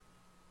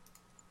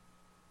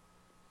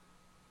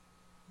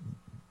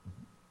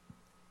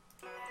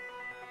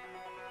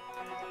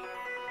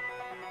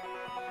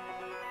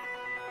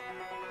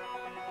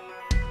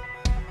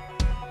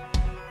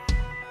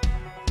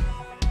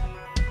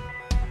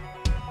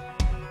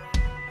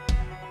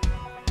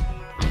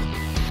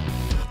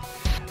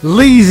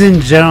Ladies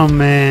and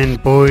gentlemen,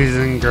 boys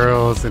and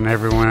girls, and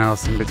everyone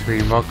else in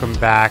between, welcome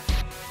back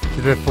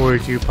to the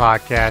 42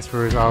 podcast,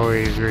 where as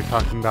always, we're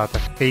talking about the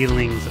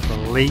failings of the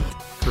late,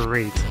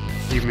 great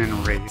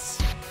human race,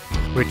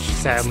 which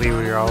sadly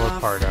we are all a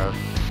part of.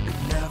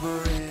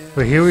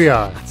 But here we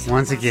are,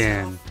 once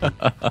again.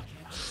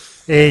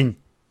 And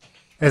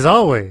as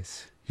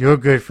always, you're a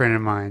good friend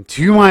of mine.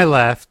 To my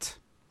left,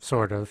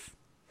 sort of,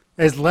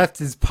 as left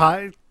as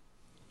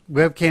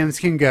webcams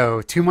can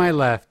go, to my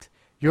left,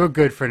 you're a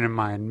good friend of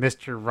mine,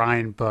 Mr.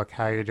 Ryan Book.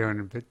 How you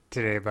doing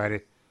today,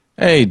 buddy?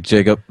 Hey,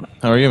 Jacob.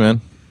 How are you, man?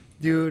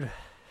 Dude,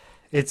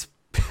 it's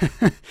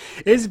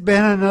it's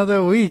been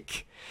another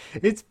week.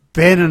 It's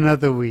been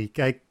another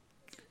week.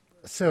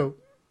 So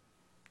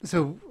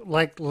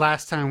like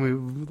last time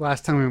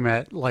we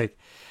met, like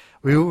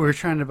we were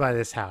trying to buy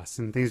this house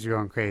and things were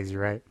going crazy,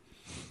 right?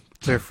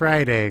 So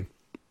Friday,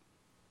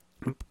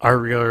 our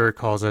realtor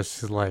calls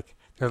us, like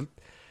the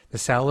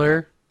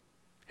seller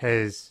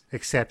has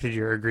accepted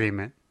your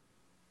agreement.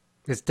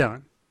 It's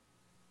done.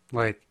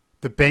 Like,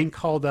 the bank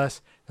called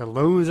us, the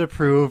loan is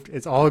approved,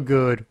 it's all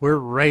good, we're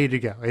ready to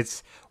go.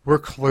 We're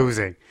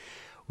closing.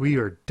 We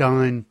are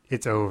done,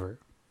 it's over.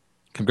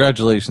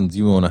 Congratulations,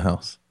 you own a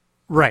house.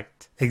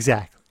 Right,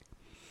 exactly.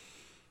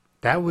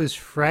 That was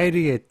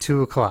Friday at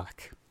 2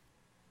 o'clock.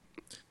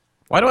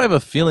 Why do I have a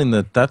feeling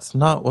that that's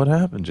not what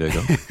happened,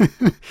 Jacob?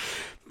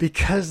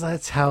 Because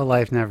that's how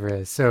life never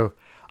is. So,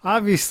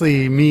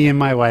 obviously, me and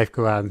my wife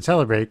go out and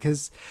celebrate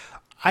because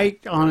I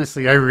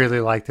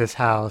really like this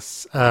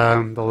house.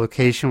 The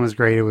location was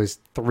great. It was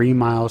 3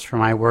 miles from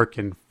my work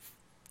and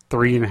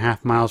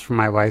 3.5 miles from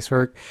my wife's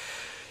work.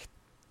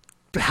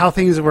 How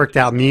things have worked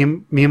out, me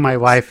and my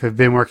wife have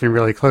been working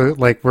really close.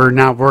 Like, we're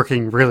now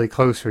working really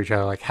close to each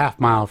other, like half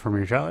mile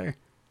from each other.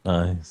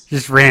 Nice.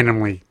 Just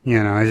randomly,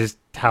 it's just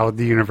how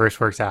the universe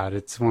works out.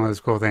 It's one of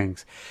those cool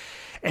things.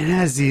 And it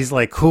has these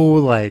like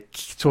cool like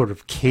sort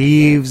of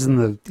caves in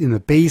the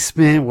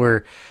basement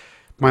where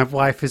my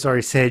wife has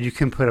already said you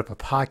can put up a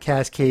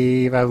podcast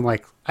cave.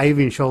 I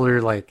even showed her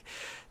like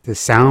the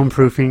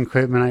soundproofing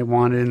equipment I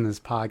wanted in this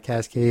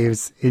podcast cave.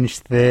 It's inch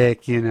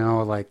thick,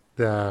 like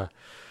the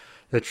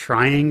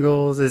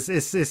triangles.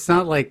 It's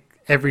not like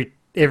every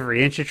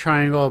inch a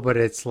triangle, but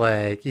it's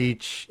like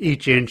each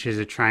inch is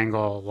a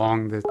triangle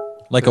along the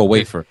a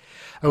wafer.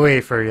 A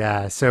wafer,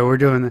 yeah. So we're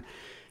doing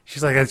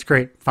she's like, that's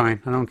great,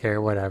 fine, I don't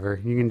care, whatever.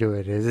 You can do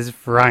it. It's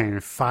Ryan,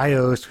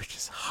 Fios, which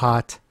is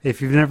hot.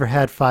 If you've never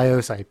had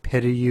Fios, I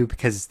pity you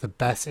because it's the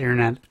best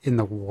internet in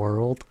the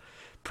world,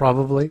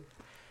 probably.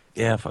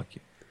 Yeah, fuck you.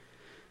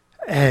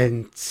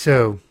 And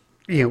so,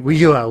 we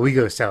go out, we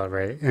go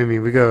celebrate. I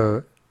mean,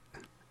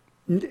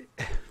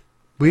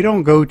 we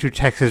don't go to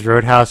Texas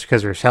Roadhouse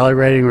because we're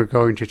celebrating. We're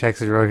going to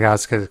Texas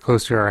Roadhouse because it's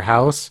close to our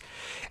house.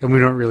 And we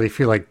don't really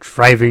feel like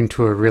driving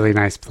to a really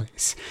nice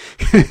place.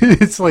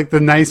 It's like the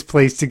nice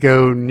place to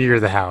go near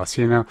the house,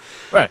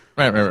 Right.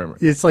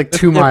 It's like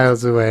 2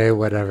 miles away,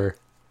 whatever.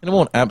 And it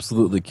won't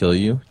absolutely kill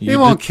you. It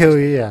won't kill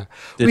you, yeah.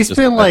 We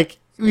spent like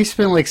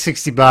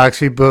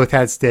 $60. We both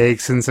had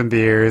steaks and some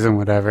beers and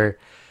whatever.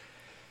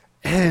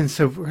 And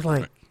so we're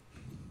like,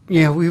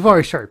 we've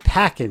already started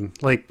packing.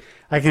 Like,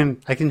 I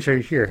can show you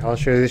here. I'll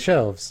show you the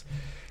shelves.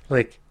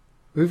 Like,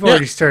 we've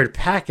already started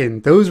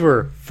packing. Those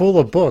were full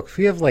of books.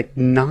 We have like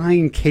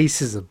 9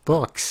 cases of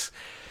books,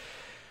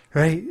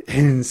 right?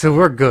 And so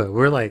we're good.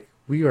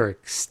 We are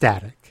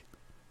ecstatic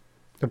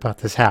about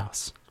this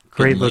house.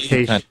 Great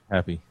location. Kind of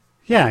happy.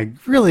 Yeah,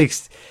 really.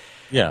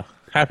 Yeah,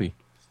 happy.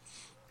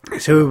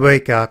 So we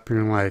wake up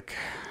and we're like,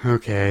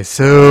 okay,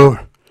 so,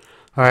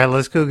 all right,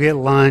 let's go get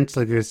lunch.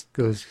 Let's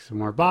go get some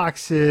more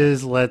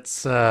boxes.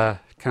 Let's kind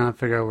of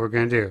figure out what we're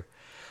going to do.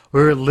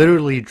 We were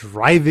literally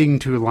driving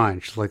to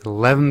lunch, like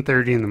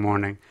 11:30 in the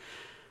morning.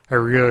 Our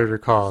realtor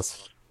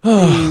calls.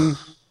 Yeah,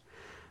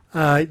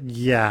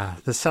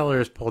 the seller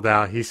has pulled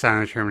out. He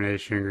signed the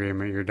termination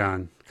agreement. You're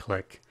done.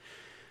 Click.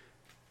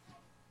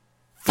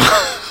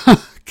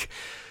 Fuck.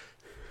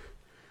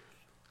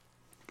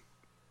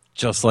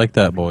 Just like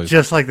that, boys.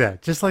 Just like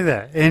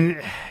that.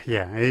 And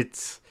yeah,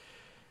 it's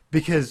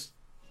because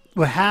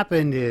what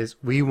happened is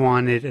we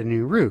wanted a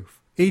new roof.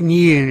 It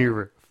needed a new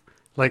roof.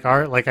 Like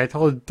I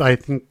told, I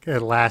think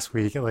last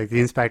week, like the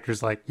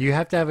inspector's like, you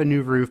have to have a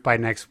new roof by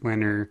next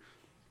winter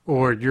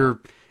or you're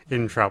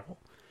in trouble.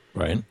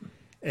 Right.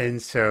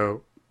 And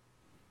so,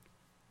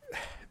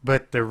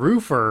 but the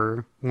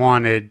roofer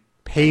wanted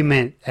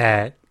payment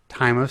at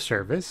time of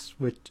service,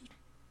 which is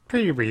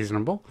pretty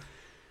reasonable.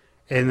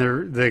 And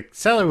the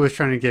seller was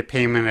trying to get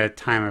payment at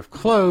time of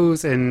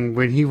close, and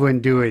when he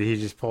wouldn't do it, he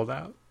just pulled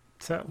out.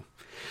 So,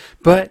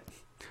 but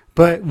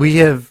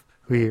we're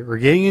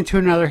getting into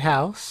another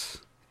house.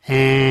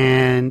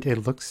 And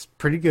it looks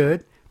pretty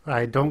good.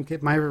 I don't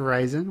get my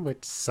Verizon,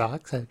 which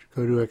sucks. I have to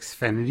go to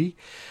Xfinity.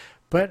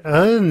 But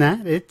other than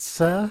that, it's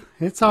all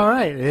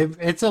right.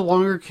 It's a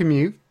longer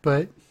commute,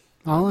 but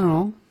all in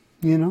all,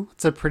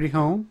 it's a pretty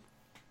home.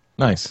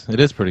 Nice. It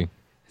is pretty.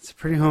 It's a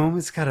pretty home.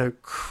 It's got a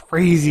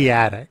crazy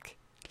attic.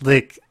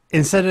 Like,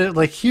 instead of,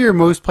 like, here,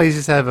 most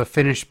places have a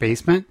finished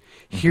basement.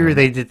 Here,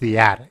 they did the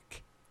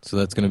attic. So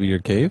that's going to be your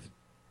cave?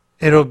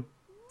 It'll.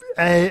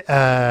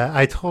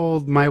 I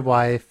told my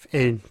wife,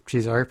 and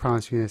she's already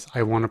promised me this.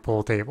 I want a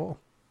pool table,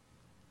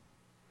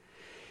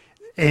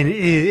 and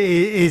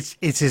it's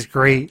just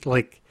great.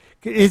 Like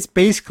it's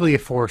basically a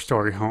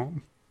 4-story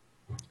home.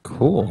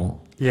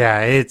 Cool.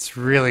 Yeah, it's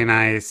really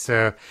nice.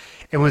 So,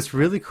 and what's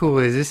really cool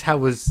is this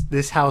house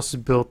was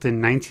built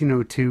in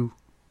 1902,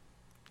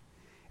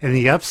 and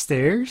the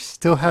upstairs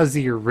still has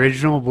the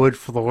original wood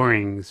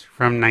floorings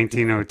from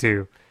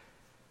 1902.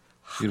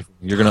 Beautiful.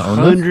 You're going to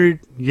own this?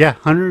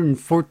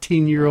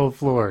 114-year-old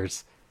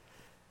floors.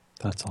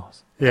 That's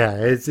awesome. Yeah,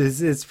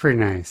 it's pretty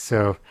nice.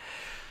 So,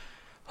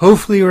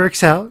 hopefully it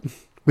works out.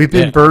 We've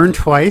been Yeah. burned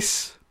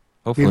twice.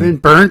 Hopefully. We've been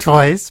burned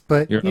twice,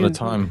 but You're out you of know.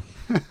 time.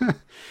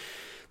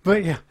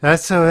 But yeah,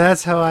 that's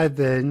how I've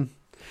been.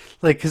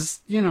 Like, cause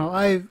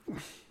I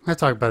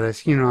talk about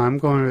this. I'm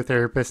going to a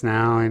therapist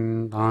now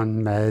and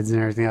on meds and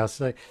everything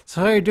else. Like,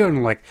 so how are you doing?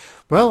 I'm like,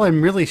 well,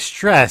 I'm really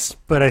stressed,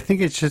 but I think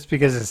it's just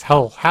because of this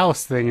whole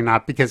house thing and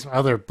not because of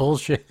other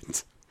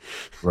bullshit.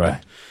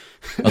 Right.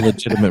 A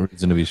legitimate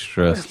reason to be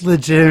stressed.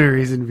 Legitimate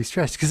reason to be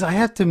stressed because I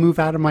have to move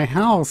out of my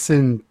house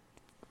in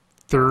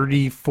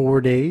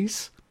 34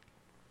 days.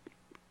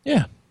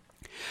 Yeah.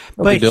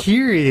 No But big deal.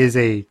 here is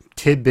a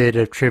tidbit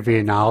of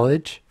trivia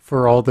knowledge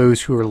for all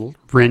those who are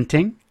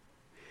renting.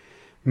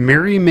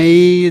 Mary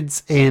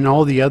Maids and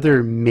all the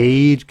other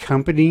maid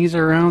companies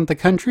around the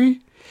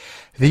country,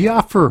 they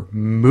offer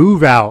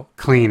move-out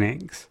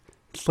cleanings.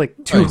 It's like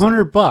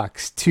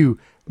 $200 to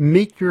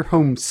make your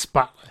home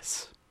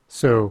spotless.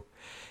 So,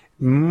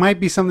 might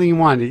be something you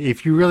want.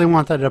 If you really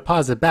want that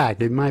deposit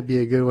back, it might be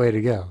a good way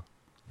to go.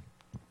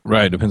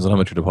 Right. Depends on how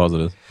much your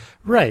deposit is.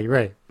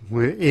 Right.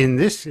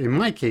 In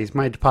my case,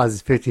 my deposit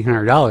is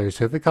 $1,500.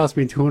 So if it costs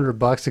me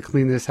 $200 to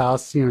clean this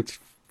house,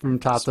 from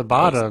top to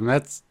bottom,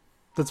 that's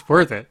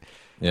worth it.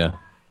 Yeah.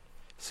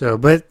 So,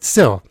 but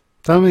still,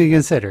 something to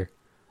consider.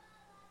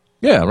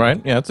 Yeah,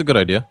 right. Yeah, that's a good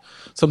idea.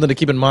 Something to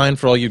keep in mind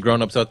for all you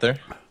grown-ups out there.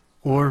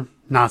 Or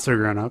not so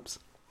grown-ups.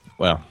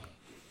 Well,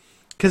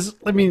 Because,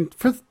 for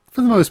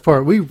the most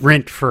part, we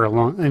rent for a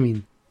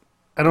long...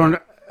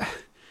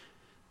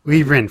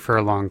 we rent for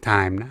a long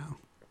time now.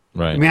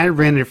 right. I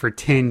rented for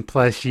 10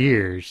 plus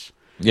years,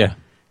 Yeah.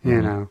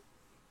 you know.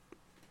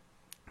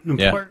 And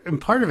Yeah.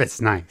 part of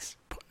it's nice.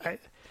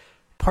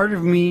 Part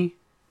of me...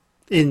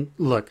 And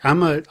look,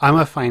 I'm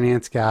a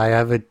finance guy. I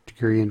have a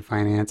degree in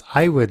finance.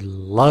 I would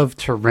love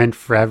to rent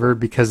forever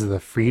because of the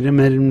freedom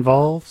it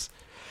involves.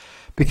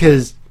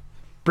 Because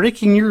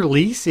breaking your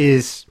lease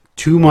is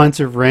 2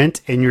 months of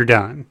rent and you're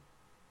done.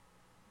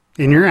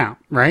 And you're out,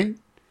 right?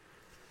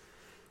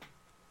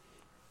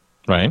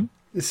 Right.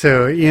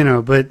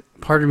 So,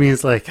 but part of me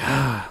is like,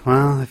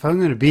 well, if I'm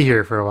going to be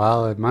here for a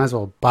while, I might as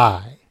well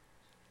buy.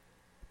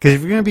 Because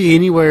if you're going to be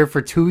anywhere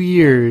for 2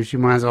 years, you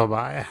might as well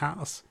buy a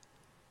house.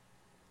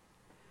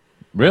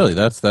 Really?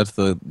 That's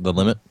the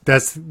limit?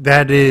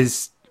 That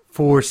is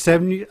for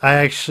 70.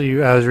 I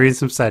was reading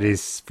some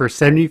studies for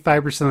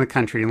 75% of the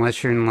country,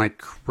 unless you're in like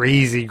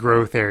crazy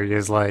growth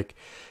areas like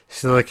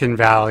Silicon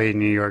Valley,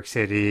 New York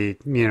City,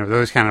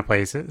 those kind of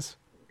places.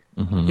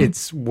 Mm-hmm.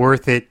 It's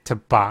worth it to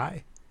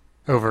buy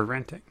over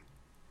renting.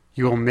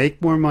 You will make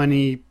more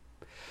money,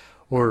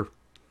 or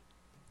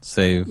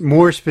Save.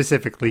 more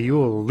specifically, you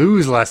will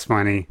lose less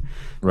money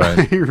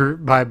Right.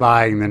 by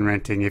buying than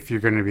renting if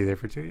you're going to be there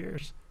for 2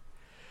 years.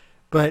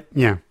 But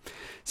yeah,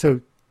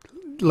 so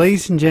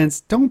ladies and gents,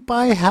 don't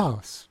buy a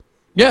house.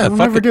 Yeah, Don't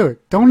fuck ever it. do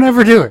it. Don't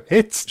ever do it.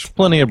 It's There's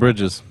plenty of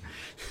bridges.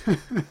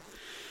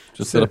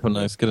 Just set up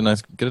get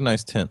a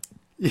nice tent.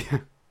 yeah.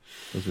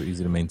 Those are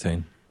easy to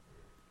maintain.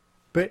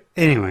 But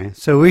anyway,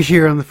 so we're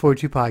here on the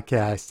 42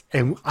 podcast,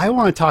 and I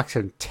want to talk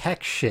some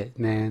tech shit,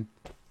 man.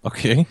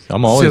 Okay.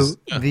 I'm always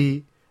So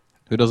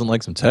who doesn't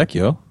like some tech,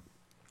 yo?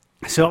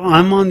 So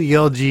I'm on the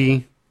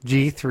LG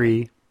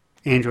G3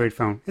 Android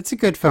phone. It's a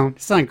good phone.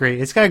 It's not great.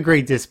 It's got a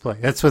great display.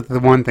 That's what the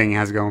one thing it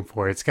has going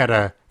for it. It's got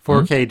a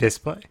 4K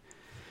display.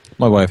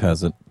 My wife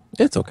has it.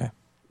 It's okay.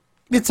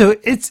 It's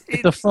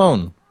The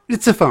phone.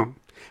 it's a phone.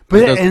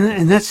 But It does-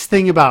 and that's the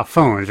thing about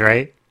phones,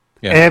 right?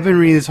 Yeah. I've been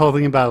reading this whole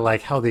thing about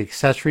like how the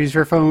accessories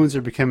for phones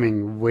are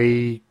becoming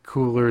way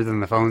cooler than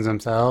the phones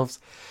themselves.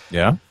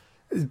 Yeah.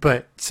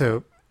 But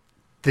so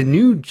the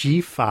new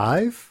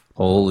G5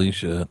 Holy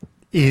shit.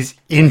 is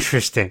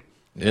interesting.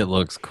 It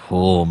looks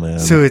cool, man.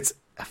 So it's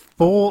a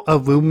full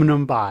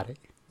aluminum body.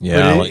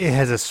 Yeah, But it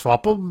has a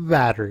swappable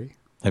battery.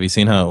 have you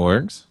seen how it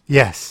works?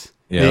 Yes.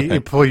 Yeah, You okay.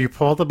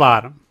 pull the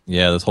bottom.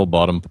 Yeah, this whole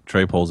bottom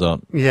tray pulls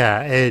out.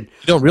 Yeah, and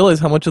You don't realize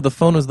how much of the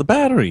phone is the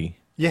battery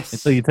yes.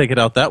 until you take it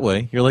out that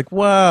way. You're like,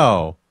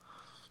 wow,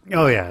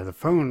 Oh yeah, the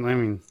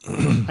phone.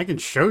 I can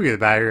show you the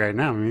battery right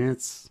now.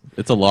 It's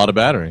it's a lot of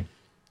battery.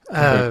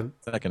 uh.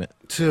 Second it.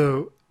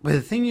 So, but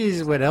the thing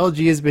is, what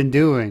LG has been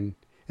doing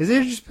is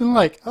they've just been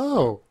like,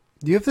 oh,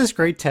 you have this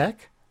great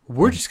tech.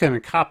 We're just going to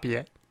copy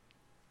it.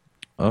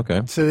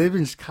 Okay. So they've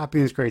been just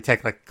copying this great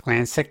tech, like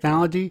glance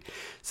technology.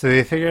 So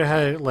they figured out how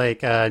to,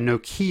 like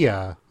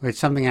Nokia, which is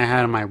something I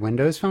had on my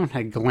Windows phone,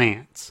 had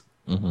glance.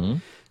 Mm-hmm.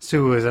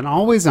 So it was an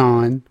always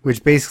on,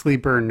 which basically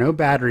burned no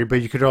battery,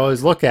 but you could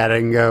always look at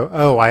it and go,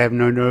 oh, I have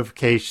no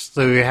notifications.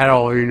 So you had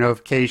all your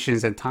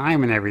notifications and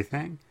time and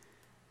everything.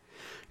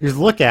 You just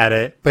look at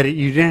it, but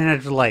you didn't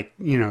have to, like,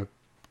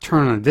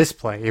 turn on the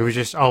display. It was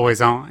just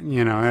always on,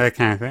 that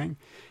kind of thing.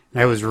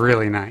 That was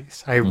really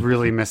nice. I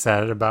really miss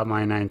that about my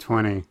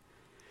 920.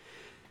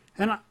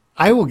 And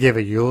I will give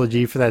a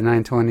eulogy for that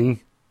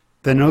 920.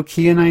 The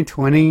Nokia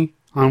 920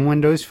 on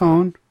Windows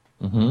Phone,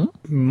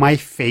 my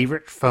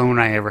favorite phone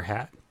I ever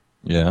had.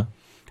 Yeah.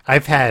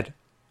 I've had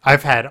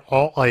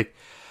all, like,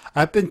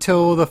 up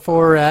until the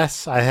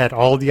 4S, I had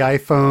all the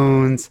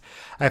iPhones.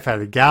 I've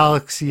had the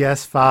Galaxy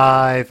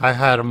S5. I've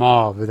had them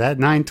all. But that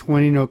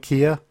 920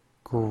 Nokia,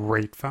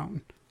 great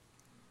phone.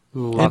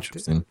 Loved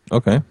Interesting.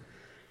 Okay.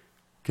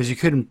 because you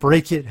couldn't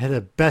break it. Had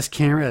the best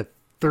camera, a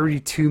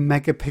 32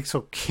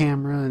 megapixel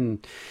camera,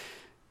 and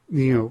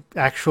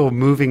actual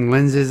moving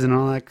lenses and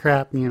all that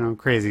crap.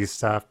 Crazy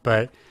stuff.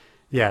 But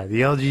yeah,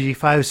 the LG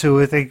G5.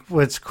 So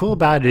what's cool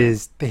about it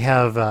is they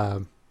have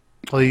all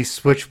these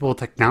switchable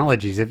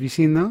technologies. Have you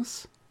seen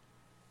those?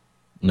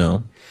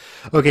 No.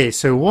 Okay,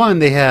 so one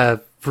they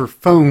have for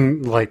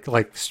phone, like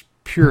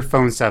pure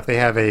phone stuff. They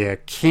have a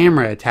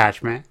camera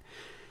attachment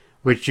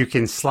which you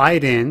can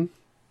slide in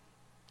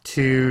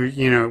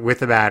to,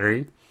 with a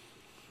battery.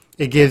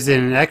 It gives it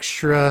an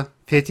extra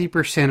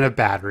 50% of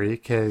battery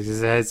because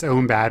it has its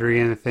own battery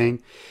and a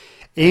thing.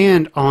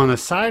 And on the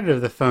side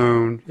of the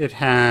phone, it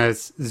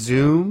has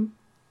zoom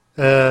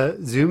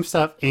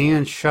stuff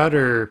and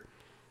shutter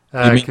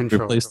You mean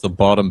control. replace the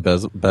bottom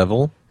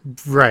bevel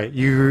Right.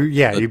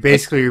 You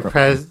basically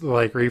replace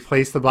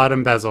the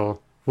bottom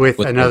bezel with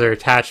another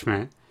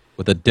attachment.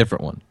 with a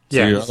different one? So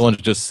Yeah. your other one's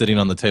just sitting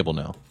on the table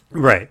now.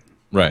 Right.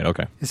 Right.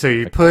 Okay. So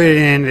you put it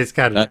in, it's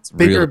got a That's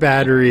bigger really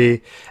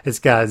battery, it's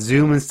got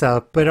zoom and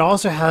stuff, but it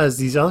also has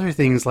these other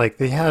things like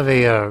they have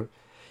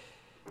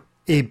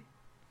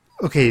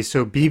okay,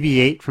 so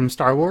BB-8 from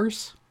Star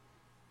Wars,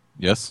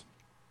 Yes.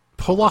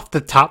 pull off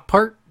the top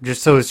part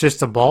just so it's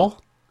just a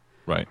ball.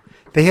 Right.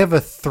 They have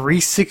a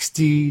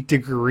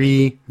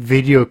 360-degree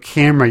video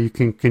camera you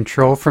can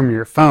control from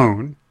your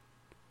phone.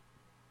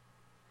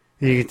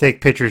 You can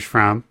take pictures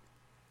from.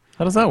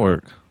 How does that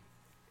work?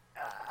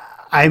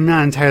 I'm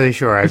not entirely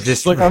sure. I've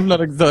just I'm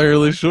not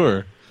entirely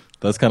sure.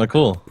 That's kind of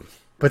cool.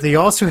 But they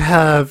also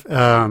have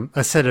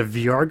a set of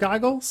VR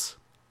goggles.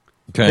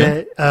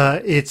 Okay.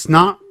 That it's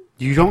not.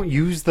 You don't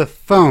use the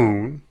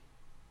phone.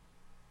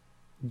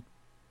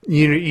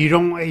 You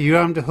don't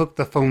have to hook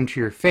the phone to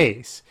your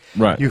face.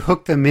 Right. You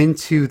hook them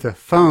into the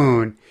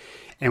phone,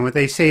 and what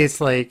they say it's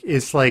like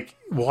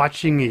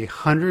watching a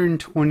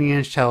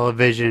 120-inch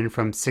television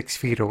from 6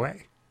 feet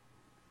away.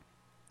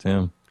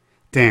 Damn.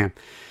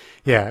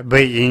 Yeah,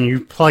 but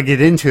you plug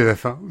it into the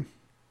phone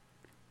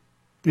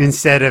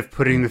instead of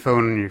putting the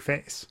phone on your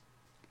face.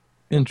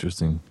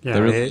 Interesting. Yeah,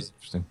 That really is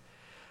interesting.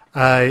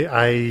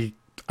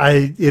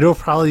 It'll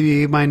probably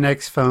be my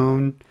next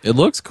phone. It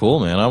looks cool,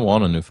 man. I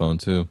want a new phone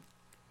too.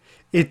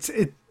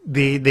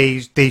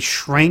 They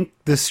shrank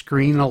the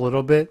screen a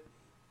little bit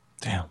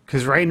Damn.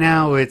 because right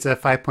now it's a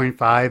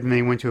 5.5 and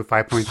they went to a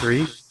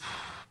 5.3.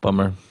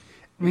 Bummer.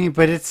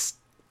 But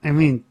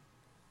You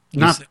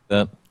not. say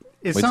that.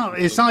 It's Wait not.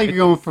 till- It's not like you're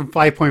going from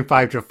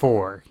 5.5 to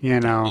 4. Do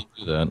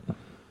that.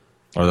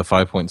 Or the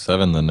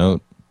 5.7, the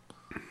Note.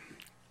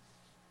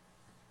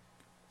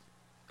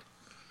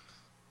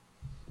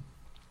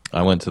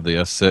 I went to the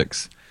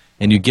S6,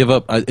 and you give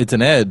up. It's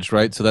an edge,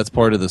 right? So that's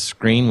part of the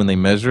screen when they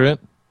measure it.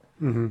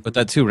 Mm-hmm. But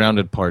that two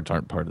rounded parts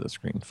aren't part of the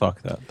screen.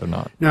 Fuck that. They're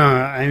not.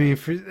 No,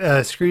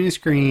 for screen to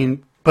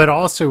screen, but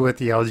also with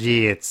the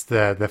LG, it's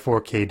the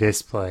 4K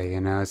display.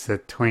 It's the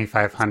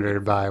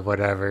 2500 by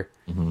whatever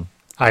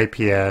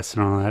IPS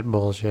and all that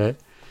bullshit.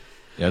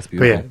 Yeah, it's But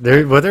beautiful.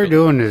 yeah, what they're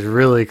doing is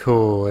really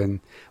cool.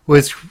 And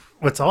what's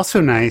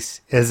also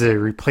nice is a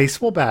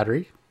replaceable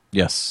battery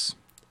Yes.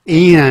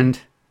 and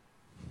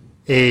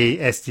a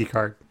SD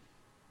card.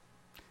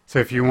 So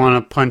if you want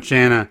to punch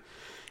in a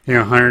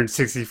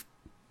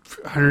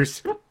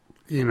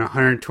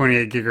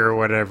 128 gig or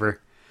whatever,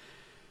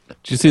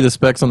 Did you see the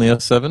specs on the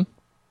S7?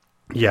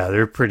 yeah,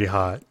 they're pretty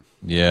hot.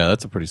 Yeah,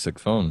 that's a pretty sick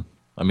phone.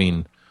 I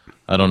mean,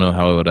 I don't know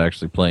how it would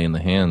actually play in the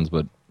hands,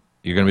 but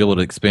you're going to be able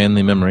to expand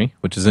the memory,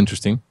 which is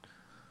interesting.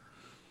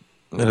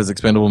 It has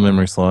expandable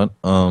memory slot.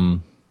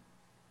 What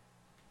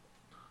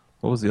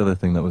was the other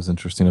thing that was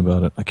interesting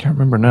about it? I can't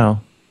remember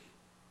now.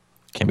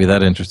 Can't be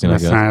that interesting,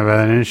 That's I guess. not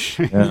about an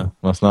issue. Yeah,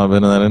 must not have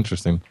been that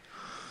interesting.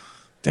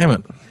 Damn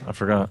it, I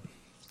forgot.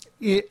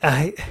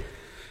 I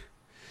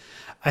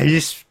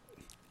just,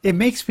 it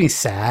makes me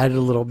sad a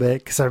little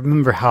bit because I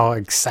remember how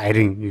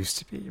exciting it used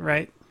to be,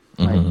 right?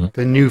 Like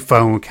the new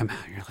phone would come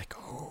out and you're like,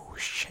 oh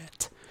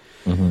shit,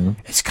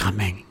 it's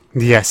coming.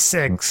 The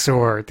S6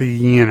 or the,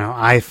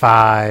 i5,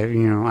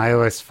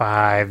 iOS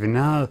 5. And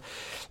now,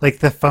 like,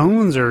 the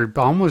phones are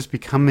almost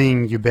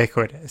becoming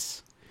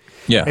ubiquitous.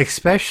 Yeah,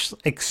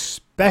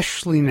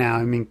 Especially now.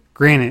 I mean,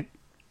 granted,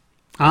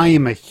 I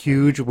am a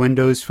huge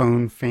Windows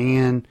Phone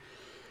fan.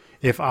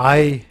 If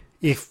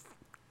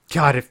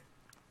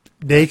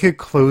they could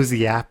close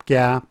the app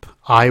gap,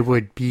 I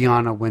would be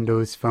on a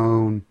Windows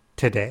phone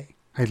today.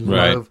 I Right.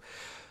 love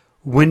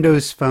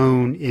Windows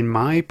Phone, in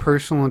my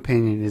personal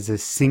opinion, is the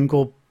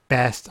single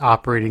best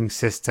operating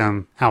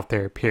system out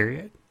there,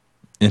 period.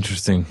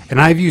 Interesting.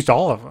 And I've used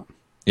all of them.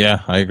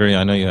 Yeah, I agree.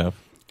 I know you have.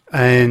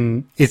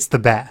 And it's the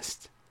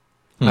best.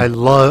 I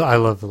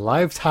love the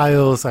Live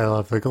Tiles, I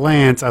love the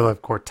Glance, I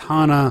love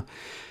Cortana.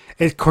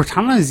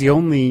 Cortana is the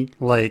only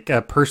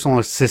personal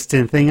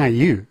assistant thing I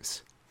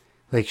use.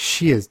 Like,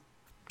 she is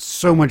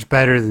so much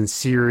better than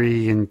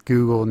Siri and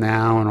Google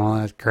Now and all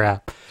that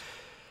crap.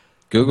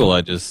 Google,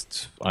 I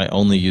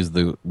only use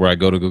where I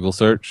go to Google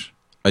search,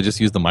 I just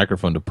use the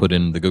microphone to put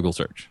in the Google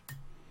search.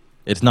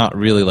 It's not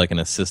really like an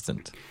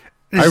assistant.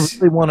 I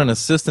really want an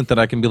assistant that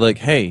I can be like,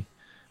 hey,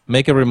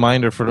 make a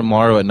reminder for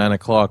tomorrow at 9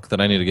 o'clock that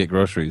I need to get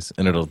groceries,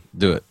 and it'll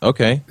do it.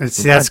 Okay.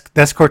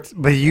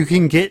 But you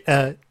can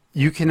get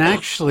you can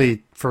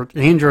actually, for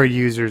Android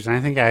users and I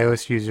think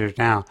iOS users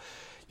now,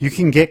 you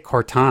can get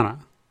Cortana.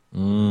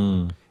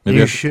 Maybe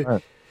You I should. try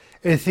it.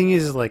 The thing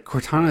is, like,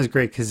 Cortana is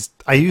great because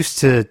I used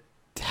to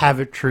have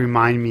it to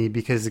remind me,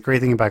 because the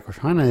great thing about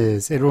Cortana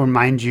is it'll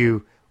remind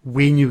you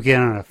when you get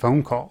on a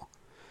phone call.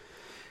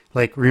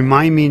 Like,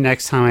 remind me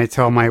next time I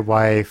tell my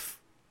wife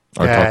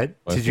Or talk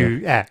that to my to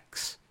do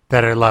X,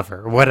 that I love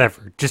her, or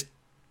whatever, just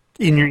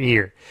in your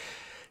ear.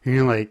 And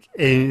you're like,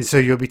 and so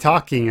you'll be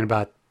talking in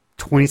about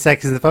 20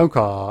 seconds of the phone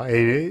call,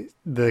 and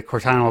the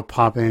Cortana will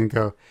pop in and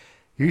go,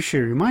 you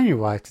should remind your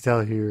wife to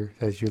tell her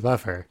that you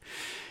love her.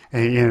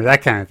 And,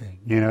 that kind of thing.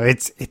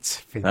 It's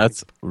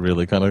That's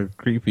really kind of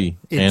creepy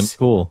and It's-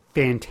 cool.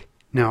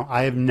 No,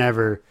 I have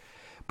never.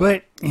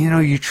 But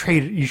you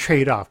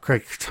trade off.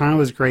 Cortana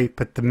was great,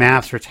 but the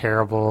maps were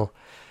terrible.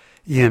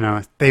 They're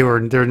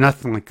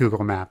nothing like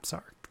Google Maps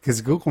are,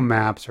 because Google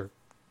Maps are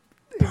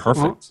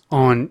Perfect.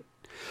 on.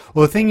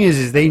 Well, the thing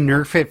is they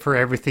nerf it for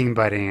everything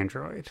but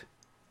Android.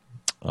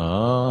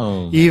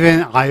 Oh.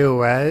 Even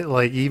iOS,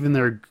 like even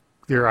their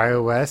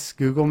iOS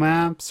Google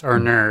Maps are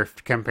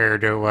nerfed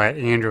compared to what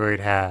Android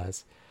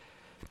has.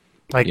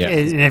 Like, Yeah.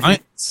 and if,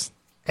 Science.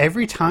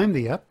 every time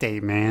they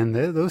update, man,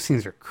 those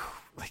things are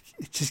like,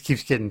 it just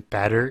keeps getting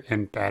better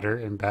and better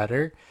and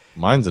better.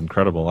 Mine's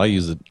incredible. I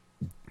use it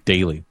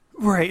daily.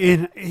 Right,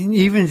 and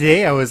even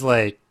today I was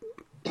like,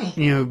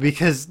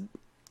 because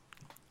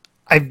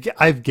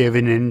I've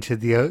given in to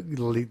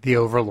the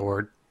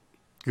overlord,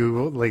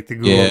 Google, like the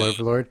Google Yeah.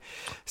 overlord.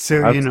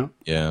 So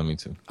Yeah, me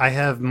too. I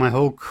have my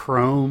whole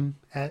Chrome.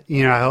 I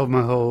have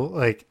my whole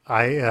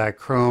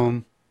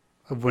Chrome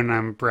when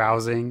I'm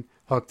browsing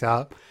hooked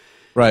up.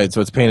 Right,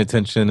 so it's paying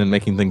attention and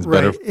making things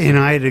better. Right, and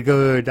I had to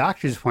go to a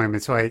doctor's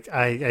appointment, so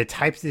I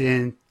typed it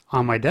in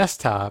on my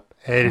desktop,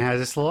 and it has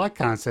this little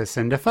icon that says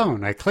send a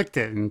phone. I clicked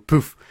it, and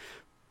poof,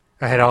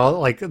 I had all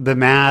like the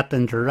map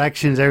and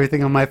directions,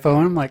 everything on my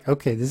phone. I'm like,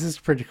 okay, this is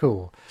pretty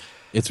cool.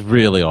 It's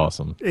really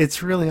awesome.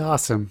 It's really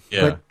awesome.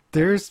 Yeah. But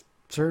there's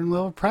certain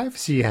little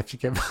privacy you have to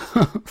give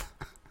up.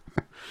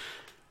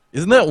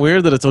 Isn't that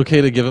weird that it's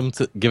okay to give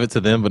it to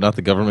them, but not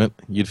the government?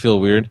 You'd feel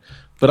weird.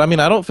 But I mean,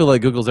 I don't feel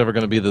like Google's ever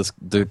going to be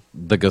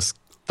the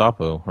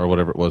Gestapo or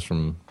whatever it was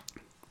from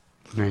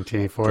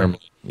 1984. Germany.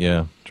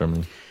 Yeah,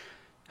 Germany.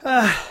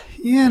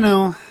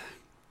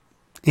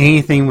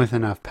 Anything with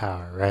enough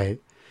power, right?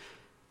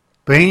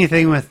 But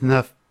anything with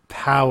enough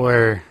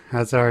power,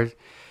 that's our.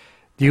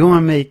 Do you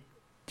want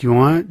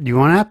to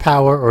have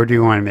power, or do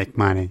you want to make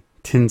money?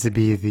 Tends to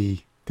be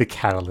the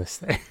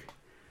catalyst there.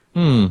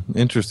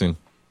 Interesting.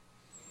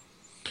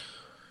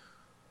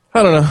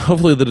 I don't know.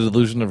 Hopefully, the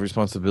delusion of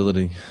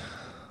responsibility,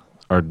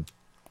 or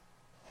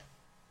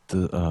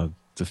the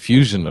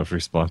diffusion of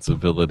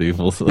responsibility,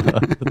 will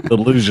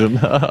illusion.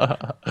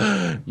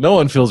 No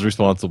one feels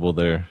responsible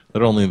there.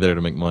 They're only there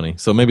to make money.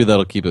 So maybe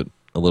that'll keep it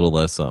a little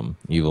less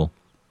evil.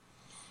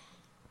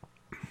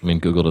 I mean,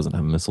 Google doesn't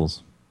have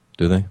missiles,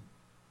 do they?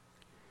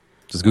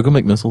 Does Google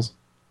make missiles?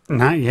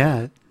 Not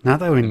yet. Not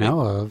that we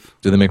know of.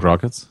 Do they make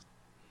rockets?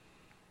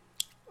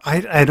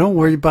 I don't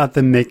worry about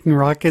them making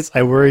rockets.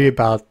 I worry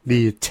about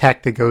the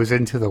tech that goes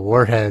into the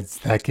warheads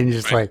that can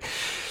just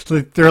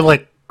they're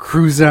like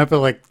cruising up at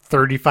like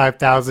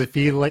 35,000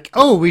 feet. Like,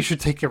 oh, we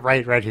should take it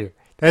right here.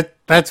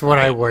 That's what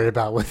I worry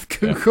about with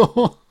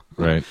Google.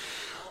 Right.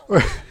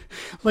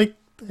 like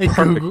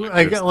Google,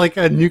 I got like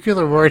a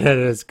nuclear warhead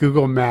as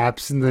Google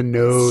Maps in the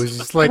nose.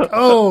 It's like,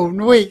 oh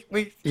wait,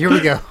 here we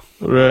go.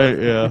 Right.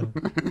 Yeah.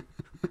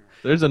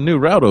 There's a new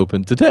route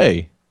open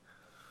today.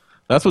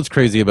 That's what's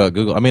crazy about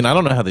Google. I mean, I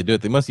don't know how they do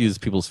it. They must use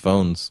people's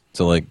phones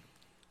to like.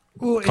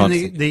 Well,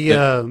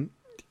 and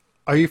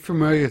are you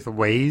familiar with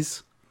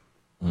Waze?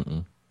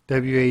 Mm-mm.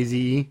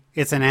 WAZE.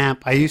 It's an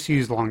app I used to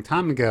use a long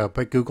time ago,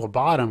 but Google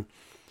bought them.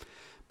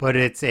 But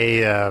it's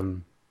a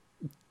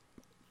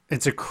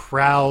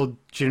crowd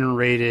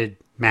generated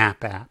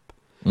map app.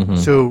 Mm-hmm.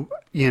 So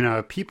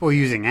people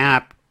using the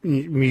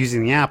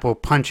app will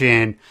punch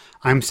in,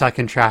 "I'm stuck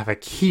in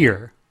traffic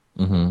here."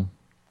 Mm-hmm.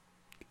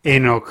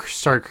 And it'll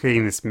start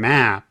creating this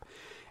map,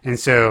 and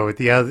so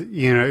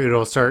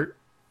the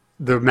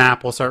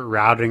map will start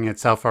routing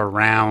itself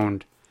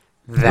around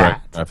that.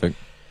 Right. Traffic.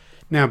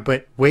 Now,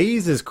 but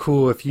Waze is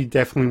cool if you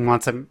definitely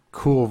want some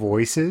cool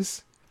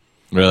voices.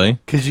 Really?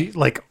 Because you,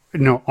 like,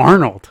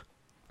 Arnold,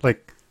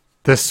 like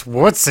the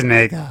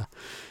Schwarzenegger,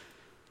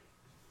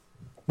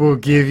 will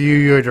give you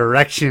your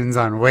directions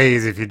on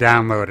Waze if you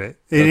download it.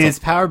 And it's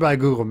powered by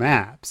Google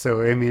Maps.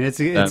 So, I mean, it's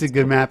a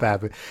good map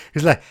app.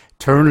 It's like,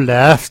 turn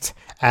left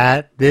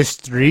at this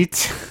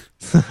street.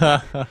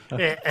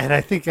 And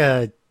I think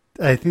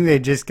they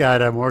just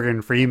got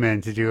Morgan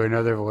Freeman to do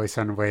another voice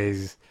on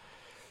Waze.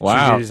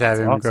 Wow. So you just have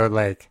him go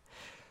like,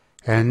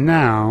 and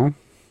now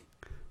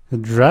the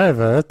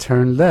driver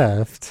turned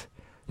left,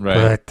 Right.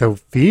 but the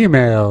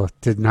female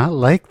did not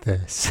like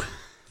this.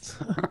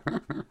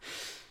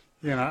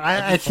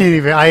 I can't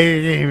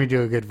even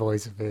do a good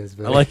voice of his.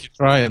 But I like you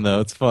trying though.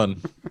 It's fun.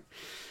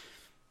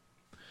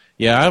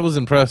 Yeah, I was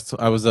impressed.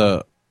 I went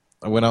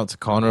out to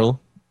Conroe,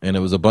 and it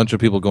was a bunch of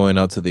people going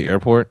out to the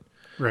airport.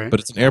 right. But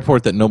it's an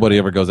airport that nobody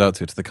ever goes out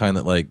to. It's the kind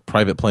that like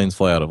private planes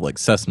fly out of, like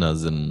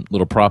Cessnas and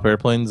little prop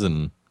airplanes,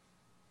 and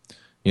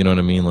you know what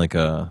I mean, like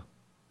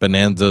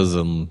Bonanzas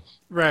and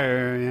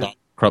right, yeah.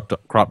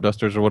 crop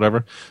dusters or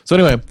whatever. So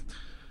anyway,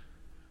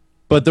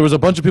 but there was a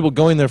bunch of people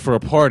going there for a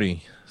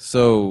party.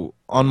 So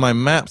on my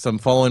maps, I'm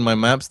following my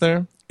maps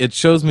there. It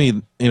shows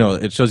me,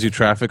 it shows you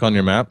traffic on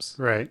your maps.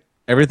 Right.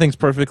 Everything's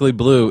perfectly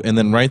blue, and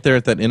then right there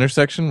at that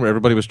intersection where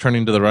everybody was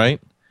turning to the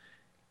right,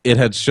 it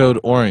had showed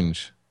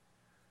orange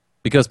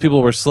because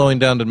people were slowing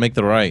down to make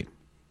the right.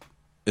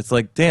 It's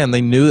like, damn,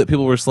 they knew that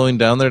people were slowing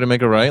down there to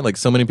make a right. Like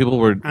so many people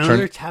were. I know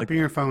they're tapping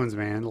your phones,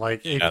 man.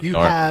 Like if you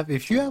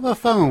have a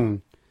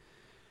phone,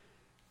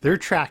 they're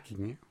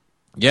tracking you.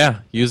 Yeah,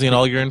 using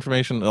all your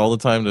information all the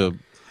time to.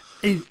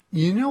 And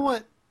you know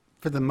what?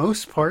 For the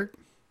most part,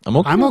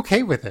 I'm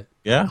okay with it.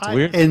 Yeah, it's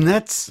weird. And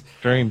that's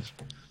strange.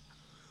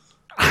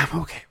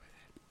 I'm okay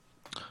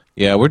with it.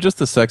 Yeah, we're just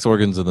the sex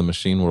organs of the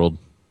machine world.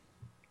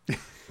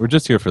 We're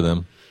just here for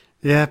them.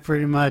 Yeah,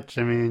 pretty much.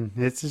 I mean,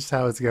 it's just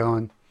how it's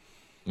going.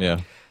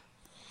 Yeah.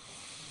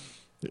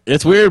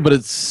 It's weird, but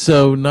it's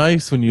so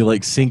nice when you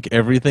like sync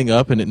everything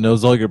up and it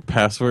knows all your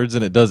passwords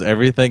and it does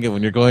everything. And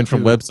when you're going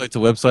from website to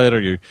website, or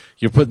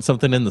you're putting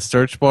something in the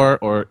search bar,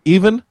 or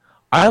even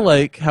I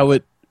like how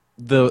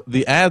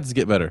the ads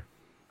get better.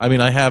 I mean,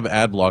 I have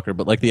ad blocker,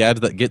 but like the ads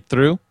that get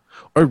through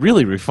are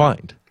really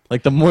refined.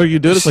 Like the more you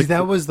do it, it's like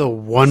that was the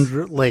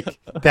wonder. Like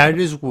that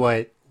is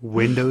what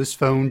Windows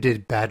Phone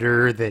did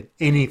better than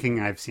anything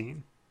I've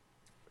seen.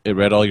 It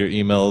read all your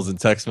emails and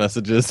text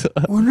messages.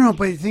 Well, no,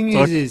 but the thing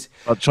is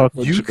you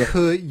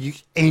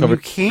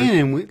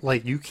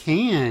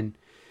can,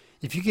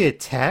 if you get a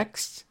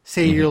text,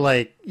 say you're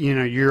like,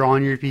 you're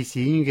on your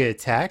PC and you get a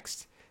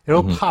text,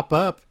 it'll pop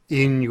up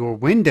in your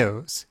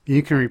Windows.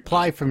 You can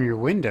reply from your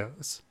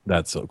Windows.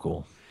 That's so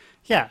cool.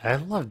 Yeah, I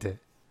loved it.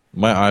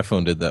 My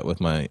iPhone did that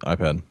with my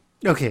iPad.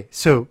 Okay,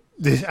 so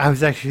I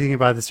was actually thinking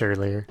about this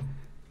earlier.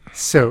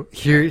 So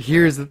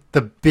here's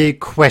the big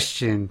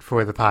question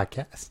for the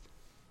podcast.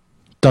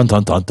 Dun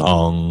dun dun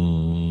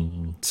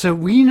dun. So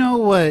we know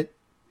what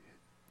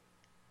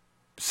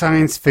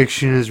science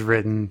fiction is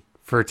written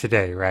for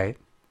today, right?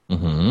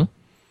 Mm-hmm.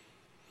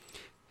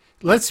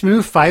 Let's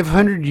move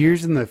 500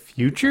 years in the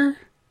future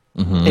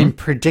and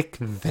predict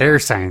their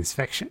science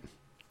fiction.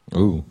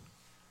 Ooh.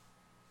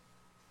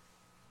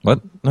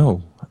 What?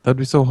 No, that'd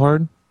be so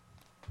hard.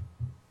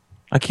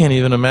 I can't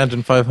even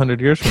imagine 500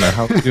 years from now.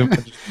 How could you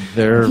imagine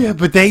their... Yeah,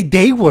 but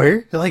they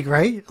were like,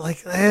 right?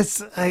 Like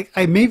that's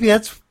maybe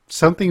that's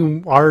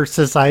something our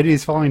society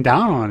is falling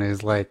down on,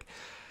 is like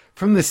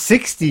from the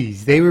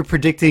 60s they were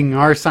predicting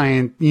our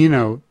science,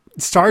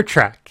 Star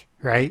Trek,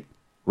 right?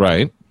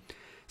 Right.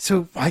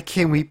 So why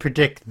can't we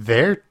predict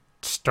their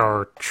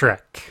Star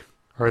Trek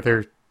or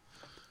their?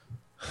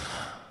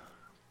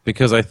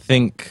 Because I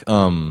think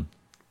Or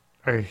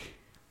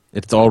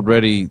it's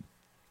already,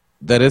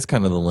 that is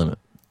kind of the limit.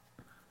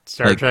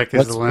 Star Trek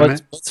is the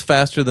limit. What's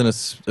faster than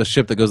a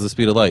ship that goes the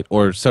speed of light,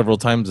 or several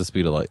times the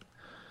speed of light?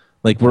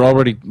 Like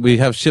we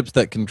have ships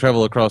that can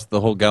travel across the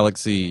whole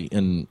galaxy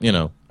in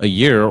a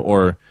year,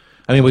 or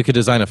I mean, we could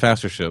design a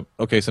faster ship.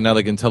 Okay, so now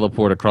they can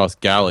teleport across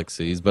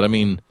galaxies, but I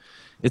mean,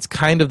 it's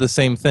kind of the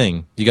same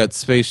thing. You got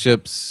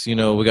spaceships, we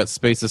got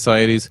space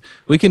societies.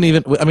 We can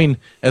even, I mean,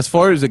 as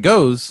far as it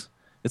goes,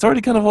 it's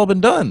already kind of all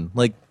been done.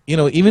 Like,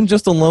 even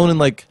just alone in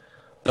like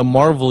the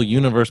Marvel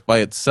universe by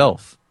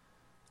itself,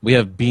 we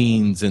have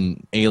beings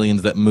and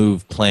aliens that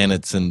move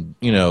planets and,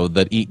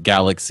 that eat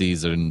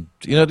galaxies, and,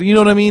 you know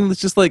what I mean? It's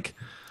just like,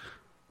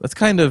 that's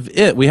kind of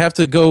it. We have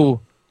to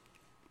go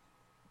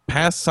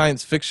past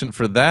science fiction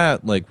for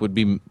that, like, would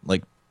be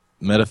like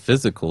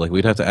metaphysical. Like,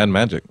 we'd have to add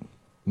magic.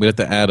 We'd have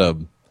to add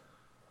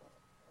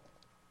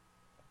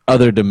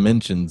other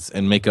dimensions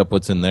and make up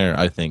what's in there,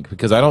 I think,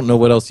 because I don't know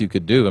what else you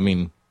could do. I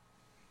mean,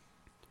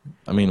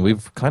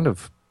 we've kind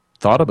of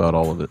thought about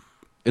all of it.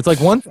 It's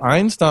like once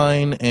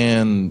Einstein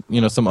and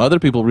some other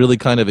people really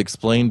kind of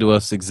explained to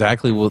us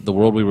exactly what the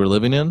world we were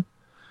living in,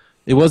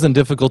 it wasn't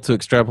difficult to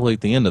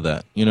extrapolate the end of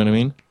that. You know what I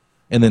mean?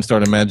 And then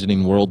start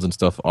imagining worlds and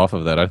stuff off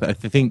of that. I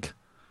think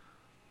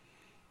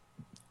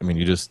I mean,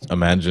 you just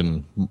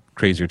imagine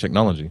crazier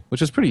technology,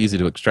 which is pretty easy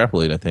to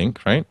extrapolate, I think,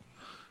 right?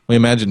 We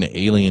imagine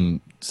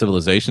alien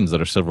civilizations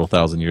that are several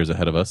thousand years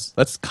ahead of us.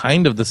 That's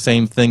kind of the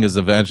same thing as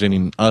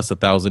imagining us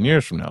 1,000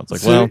 years from now. It's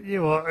like,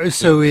 So,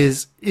 so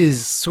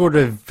is sort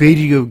of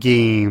video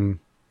game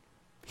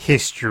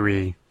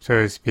history,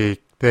 so to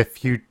speak,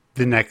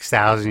 the next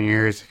 1,000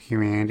 years of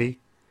humanity?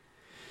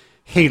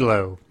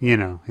 Halo,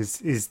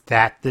 is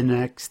that the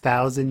next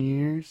 1,000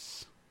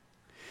 years?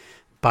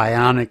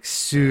 Bionic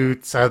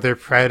suits, other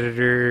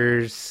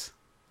predators.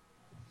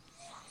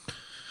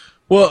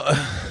 well,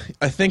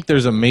 I think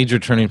there's a major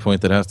turning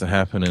point that has to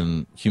happen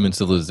in human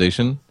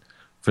civilization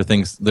for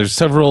things. There's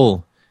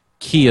several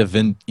key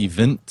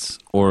events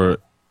or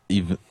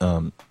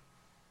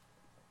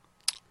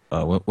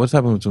what's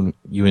happened when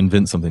you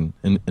invent something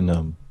an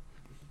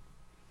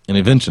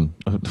invention.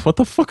 What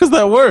the fuck is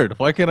that word?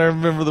 Why can't I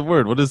remember the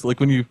word? What is, like,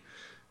 when you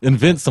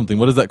invent something?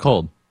 What is that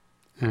called?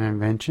 An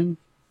invention?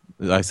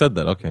 I said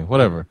that. Okay,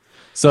 whatever.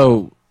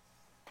 So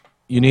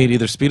you need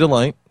either speed of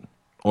light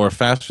or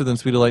faster than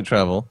speed of light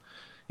travel.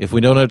 If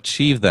we don't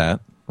achieve that,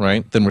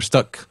 right, then we're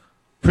stuck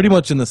pretty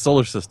much in the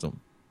solar system.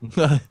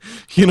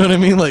 You know what I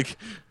mean? Like,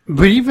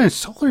 But even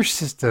solar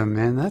system,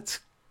 man, that's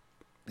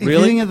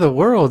Really? Think of the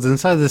worlds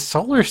inside the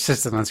solar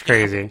system. That's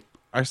crazy.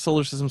 our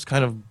solar system's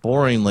kind of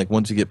boring. Like,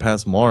 once you get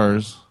past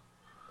Mars,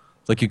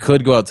 it's like you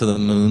could go out to the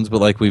moons, but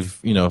like we've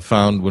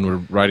found when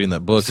we're writing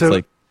that book, So- it's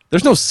like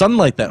there's no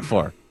sunlight that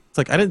far. It's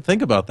like, I didn't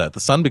think about that.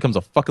 The sun becomes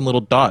a fucking little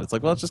dot. It's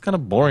like, well, it's just kind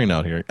of boring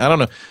out here. I don't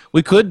know.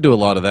 We could do a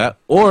lot of that,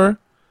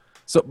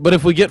 but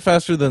if we get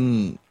faster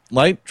than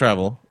light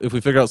travel, if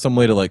we figure out some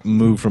way to like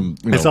move from,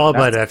 It's all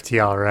about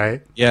FTL,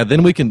 right? yeah,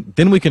 then we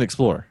can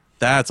explore.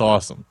 That's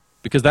awesome,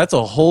 because that's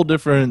a whole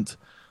different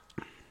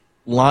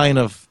line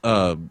of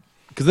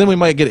because then we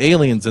might get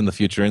aliens in the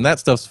future, and that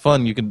stuff's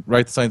fun. You can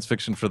write the science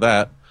fiction for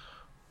that.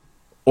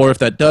 Or if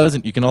that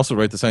doesn't, you can also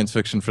write the science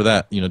fiction for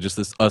that. Just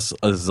this us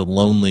as a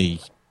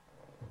lonely,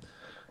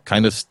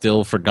 kind of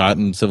still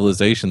forgotten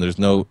civilization. There's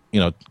no,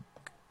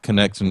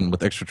 connection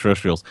with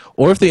extraterrestrials.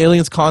 Or if the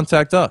aliens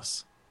contact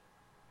us.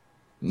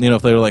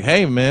 If they were like,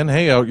 hey, man,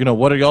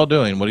 what are y'all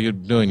doing? What are you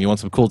doing? You want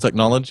some cool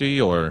technology?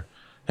 Or,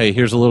 hey,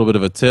 here's a little bit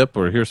of a tip,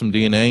 or here's some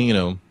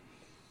DNA,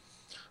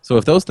 So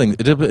if those things,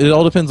 it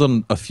all depends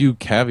on a few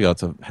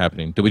caveats of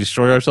happening. Do we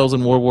destroy ourselves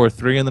in World War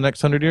III in the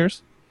next 100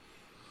 years?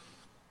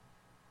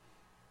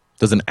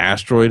 Does an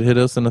asteroid hit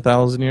us in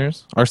 1,000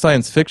 years? Our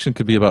science fiction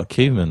could be about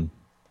cavemen.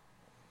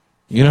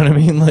 You know what I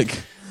mean?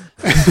 Like,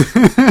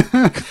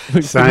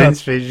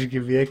 Science fiction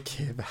could be a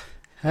kid.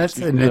 That's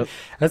an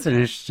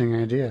interesting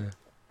idea.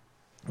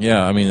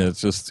 Yeah, I mean,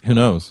 it's just, who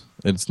knows?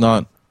 It's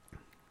not.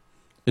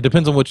 It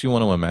depends on what you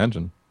want to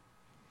imagine.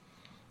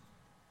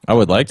 I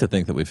would like to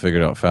think that we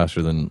figured out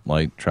faster than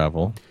light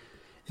travel,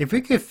 If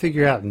we could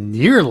figure out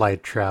near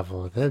light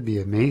travel, that'd be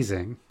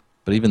amazing.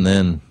 but even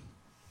then,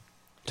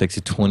 it takes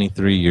you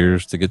 23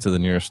 years to get to the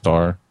nearest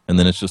star, and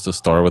then it's just a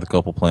star with a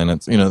couple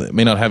planets. It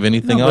may not have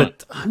anything No, on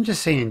it. but I'm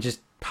just saying, just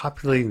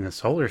populating the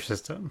solar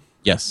system.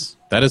 Yes,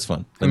 that is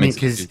fun. That I mean, makes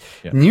it because easy.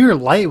 Yeah. near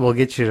light will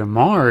get you to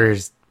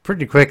Mars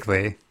pretty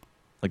quickly.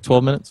 Like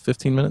 12 minutes,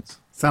 15 minutes,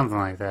 Something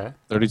like that.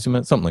 32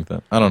 minutes, something like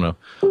that. I don't know.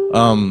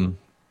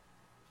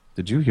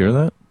 Did you hear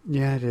that?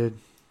 Yeah, I did.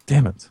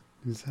 Damn it.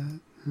 Is that?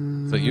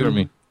 Is that you or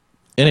me?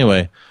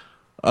 Anyway,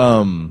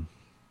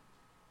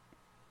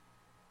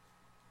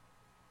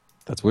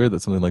 that's weird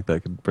that something like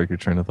that could break your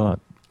train of thought.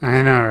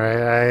 I know,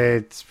 right?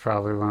 It's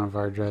probably one of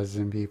our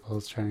Dresden people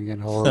is trying to get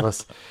a hold of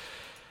us.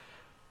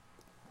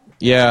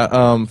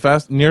 Yeah,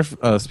 fast near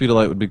speed of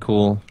light would be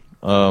cool.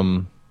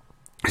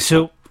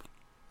 So,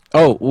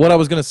 What I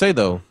was gonna say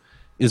though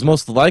is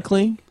most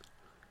likely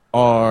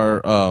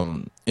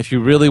if you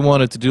really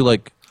wanted to do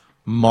like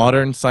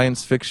modern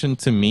science fiction,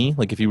 to me,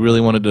 like if you really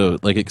wanted to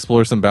like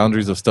explore some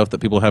boundaries of stuff that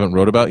people haven't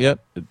wrote about yet,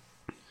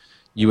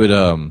 you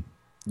would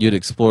you'd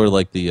explore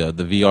like the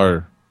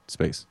VR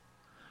space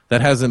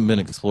that hasn't been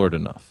explored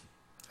enough.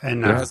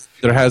 and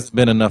There has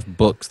been enough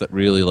books that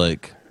really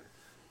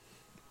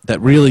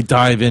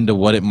dive into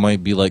what it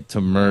might be like to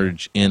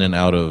merge in and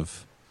out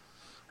of.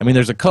 I mean,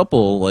 there's a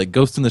couple, like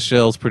Ghost in the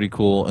Shell is pretty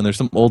cool, and there's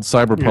some old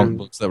cyberpunk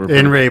books that were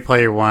in Ready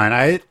Player One,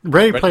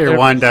 Ready Player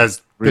One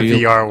does the real.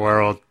 VR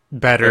world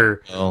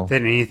better Well.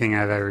 than anything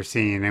I've ever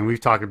seen, and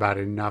we've talked about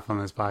it enough on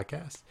this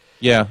podcast.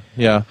 Yeah.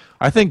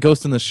 I think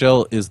Ghost in the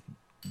Shell is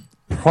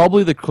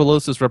probably the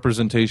closest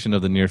representation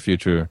of the near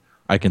future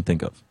I can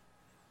think of.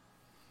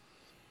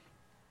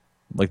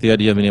 Like the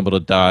idea of being able to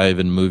dive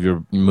and move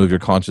your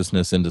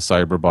consciousness into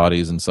cyber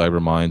bodies and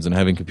cyber minds, and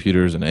having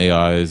computers and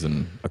AIs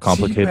and a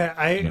complicated.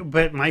 See,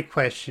 but my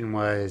question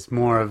was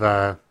more of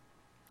a,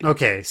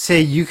 okay, say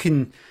you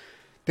can,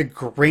 the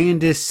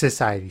grandest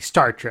society,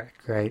 Star Trek,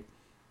 right?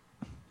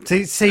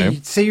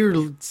 Say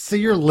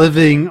you're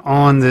living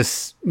on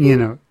this,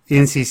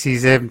 NCC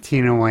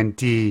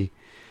 1701D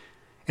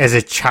as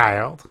a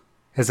child,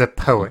 as a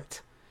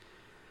poet.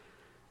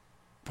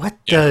 What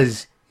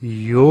does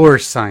your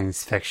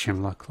science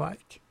fiction look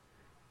like?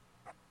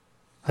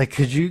 Like,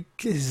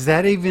 is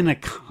that even a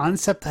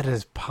concept that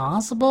is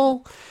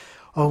possible?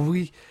 Oh,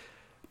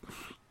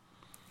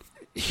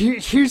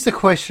 here's the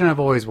question I've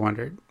always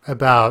wondered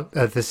about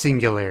the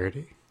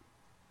singularity,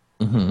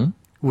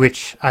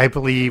 which I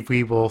believe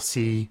we will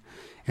see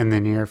in the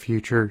near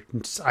future.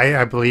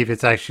 I believe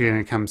it's actually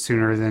going to come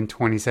sooner than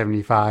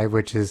 2075,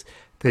 which is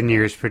the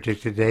nearest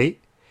predicted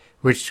date,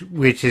 which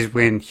is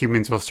when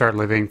humans will start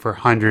living for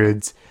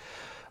hundreds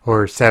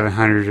or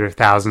 700 or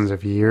thousands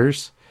of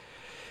years.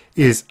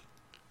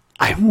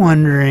 I'm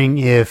wondering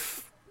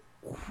if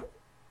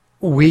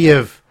we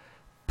have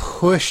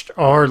pushed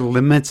our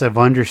limits of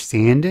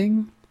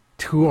understanding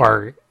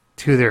to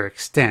their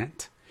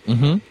extent.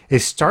 Mm-hmm.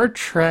 Is Star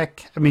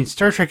Trek? I mean,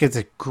 Star Trek is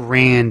a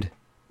grand,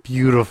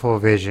 beautiful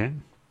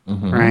vision,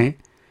 right?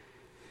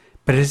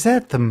 But is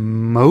that the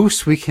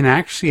most we can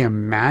actually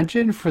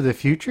imagine for the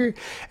future?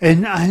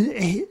 And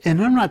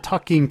I'm not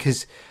talking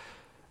because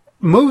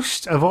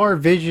most of our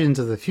visions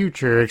of the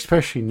future,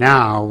 especially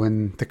now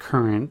in the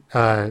current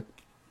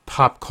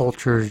pop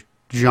culture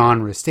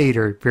genre state,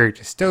 are very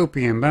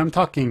dystopian. But I'm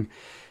talking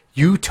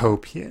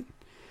utopian.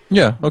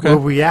 Yeah. Okay. Where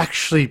we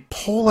actually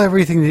pull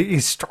everything.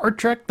 Is Star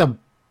Trek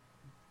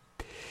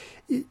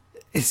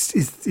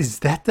is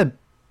that the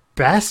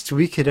best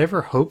we could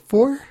ever hope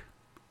for?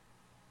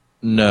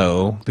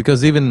 No,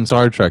 because even in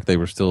Star Trek, they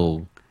were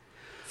still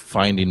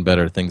finding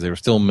better things. They were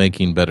still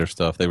making better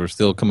stuff. They were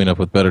still coming up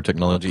with better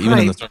technology, even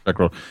in the Star Trek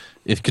world.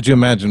 Could you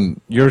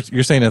imagine? You're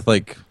saying it's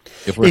like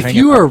if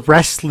you were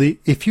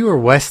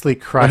Wesley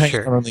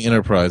Crusher on the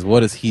Enterprise,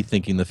 what is he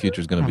thinking the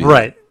future is going to be?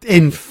 Right,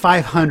 in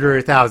 500 or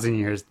 1,000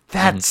 years.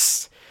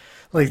 That's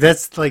like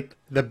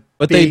the.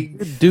 But they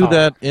did do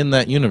that in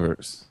that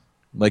universe.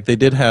 Like they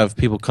did have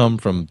people come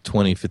from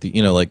 2050.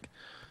 You know, like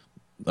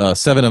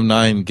 7 of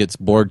 9 gets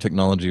Borg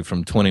technology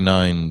from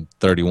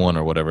 2931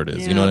 or whatever it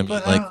is. You know what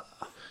I mean? Like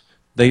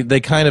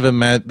they kind of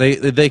imagine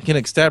they can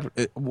extract.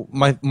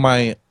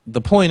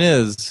 The point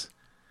is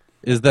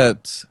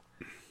that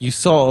you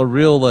saw a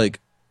real like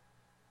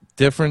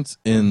difference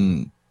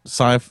in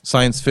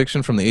science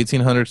fiction from the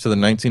 1800s to the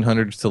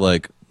 1900s to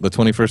like the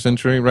 21st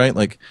century, right?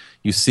 Like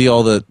you see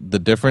all the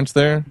difference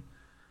there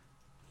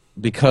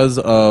because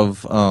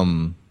of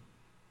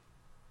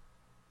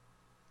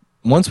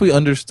once we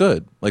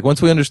understood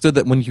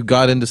that when you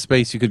got into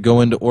space you could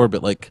go into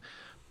orbit, like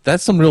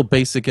that's some real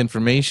basic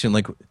information.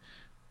 Like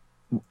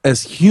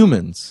as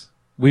humans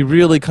we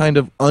really kind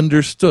of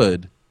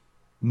understood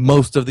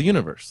most of the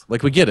universe,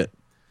 like we get it.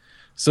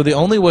 So the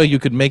only way you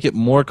could make it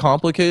more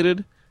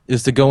complicated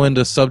is to go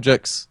into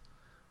subjects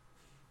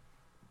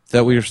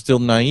that we are still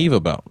naive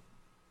about.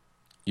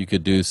 You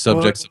could do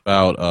subjects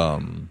about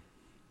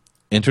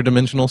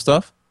interdimensional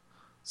stuff,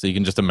 so you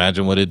can just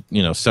imagine what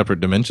separate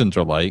dimensions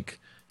are like.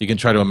 You can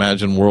try to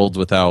imagine worlds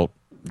without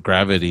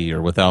gravity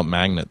or without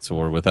magnets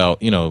or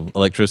without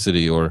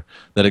electricity, or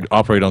that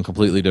operate on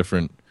completely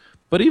different.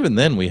 But even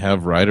then, we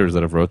have writers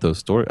that have wrote those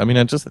stories. I mean,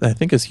 I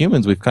think as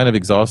humans, we've kind of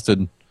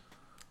exhausted.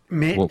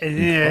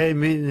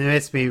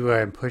 That's maybe what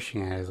I'm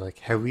pushing at. Is like,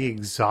 have we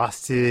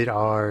exhausted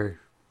our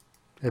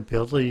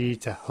ability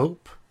to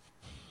hope?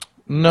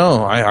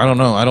 No, I don't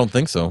know. I don't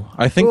think so.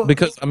 I think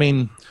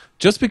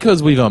just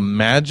because we've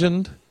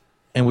imagined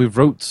and we've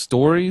wrote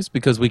stories,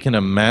 because we can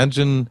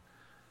imagine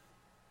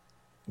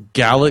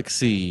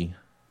galaxy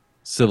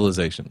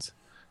civilizations.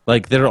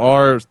 Like there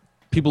are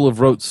people who've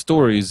wrote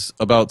stories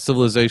about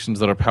civilizations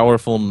that are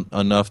powerful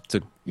enough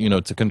to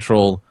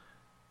control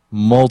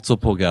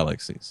multiple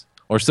galaxies,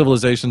 or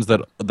civilizations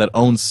that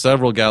own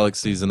several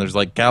galaxies, and there's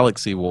like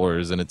galaxy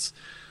wars, and it's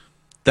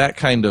that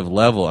kind of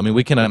level. I mean,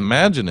 we can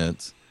imagine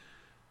it,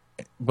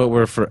 but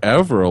we're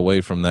forever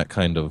away from that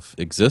kind of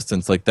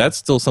existence. Like that's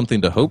still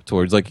something to hope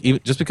towards. Like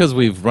just because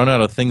we've run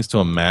out of things to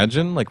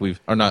imagine, like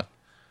not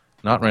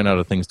ran out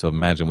of things to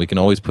imagine, we can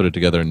always put it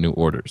together in new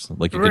orders.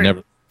 Like you can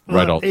never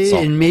write all the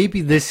songs. And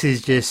maybe this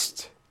is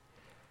just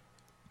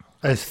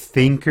a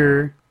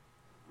thinker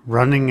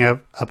running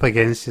up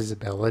against his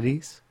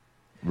abilities.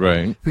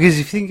 Right. Because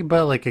if you think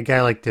about like a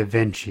guy like Da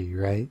Vinci,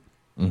 right?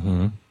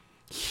 Mm-hmm.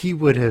 He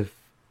would have,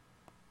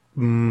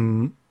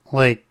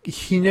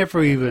 he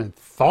never even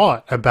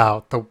thought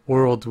about the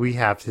world we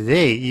have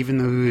today, even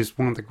though he was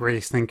one of the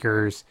greatest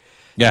thinkers.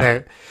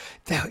 Yeah.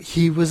 That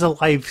he was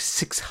alive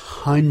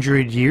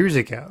 600 years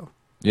ago.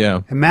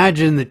 Yeah.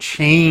 Imagine the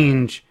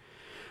change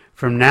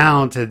from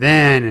now to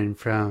then, and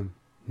from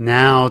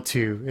now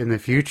to in the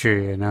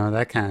future,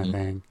 that kind of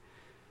thing.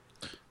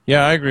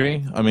 Yeah, I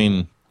agree. I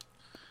mean,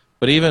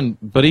 but even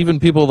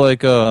people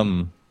like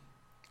I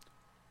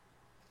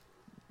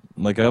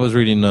was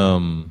reading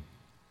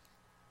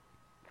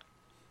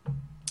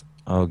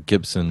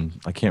Gibson.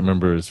 I can't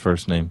remember his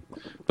first name,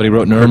 but he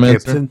wrote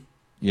Neuromancer.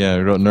 Yeah,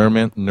 he wrote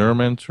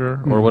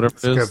Neuromancer or whatever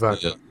it is.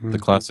 The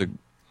classic.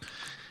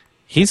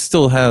 He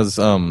still has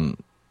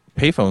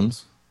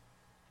payphones.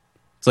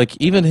 It's like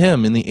even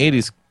him in the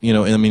 80s,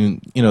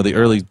 the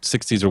early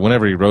 60s or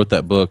whenever he wrote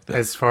that book.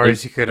 As far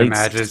as you could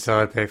imagine, still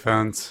had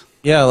payphones.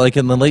 Yeah, like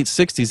in the late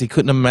 60s, he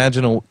couldn't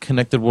imagine a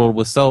connected world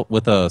with cell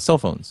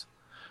phones.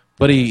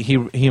 But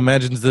he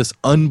imagines this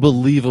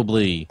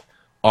unbelievably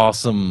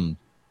awesome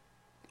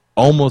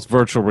almost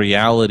virtual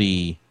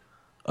reality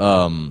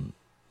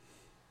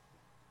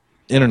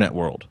internet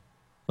world.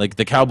 Like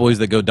the cowboys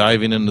that go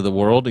diving into the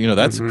world,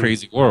 that's a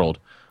crazy world.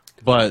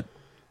 But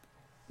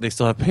they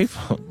still have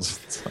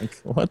payphones. It's like,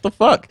 what the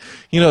fuck?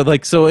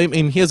 So, I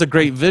mean, he has a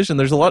great vision.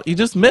 There's a lot you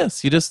just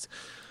miss.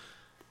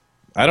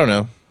 I don't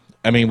know.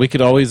 I mean, we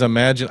could always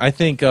imagine. I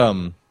think,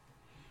 I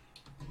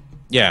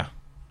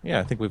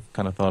think we've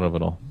kind of thought of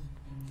it all.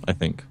 I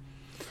think.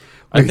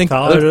 We've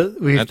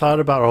thought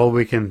about all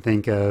we can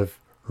think of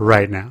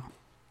right now.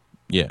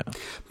 Yeah.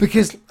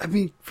 Because, I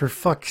mean, for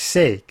fuck's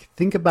sake,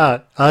 think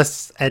about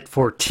us at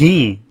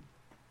 14.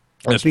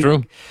 That's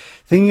true.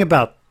 Thinking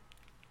about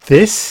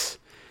this.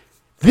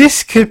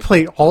 This could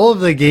play all of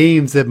the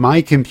games that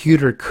my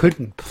computer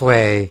couldn't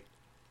play.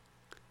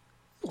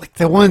 Like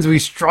the ones we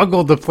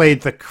struggled to play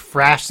to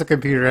crash the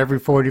computer every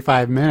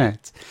 45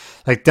 minutes.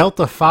 Like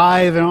Delta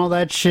 5 and all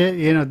that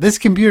shit. This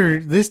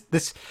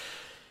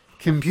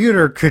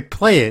computer could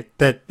play it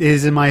that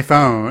is in my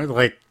phone.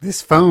 Like,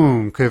 this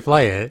phone could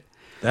play it.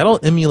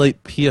 That'll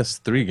emulate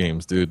PS3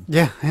 games, dude.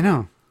 Yeah, I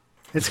know.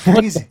 It's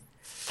crazy.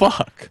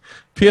 Fuck.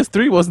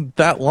 PS3 wasn't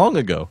that long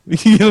ago.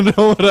 You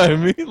know what I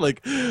mean?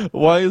 Like,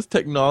 why is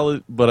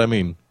technology... But, I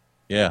mean,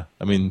 yeah.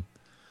 I mean,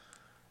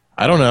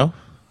 I don't know.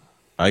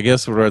 I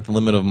guess we're at the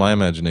limit of my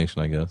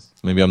imagination, I guess.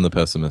 Maybe I'm the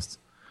pessimist.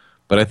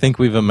 But I think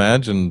we've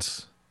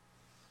imagined...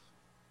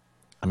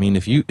 I mean,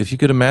 if you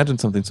could imagine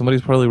something,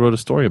 somebody's probably wrote a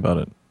story about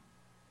it.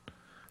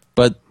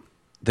 But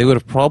they would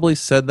have probably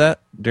said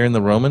that during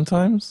the Roman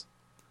times,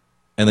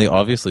 and they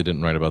obviously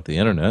didn't write about the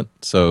internet.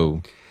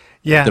 So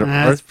yeah,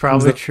 that's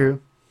probably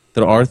true.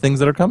 There are things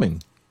that are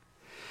coming.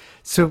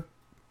 So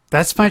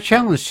that's my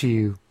challenge to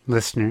you,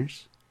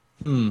 listeners.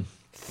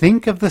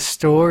 Think of the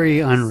story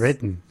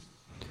unwritten.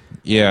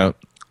 Yeah.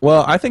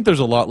 Well, I think there's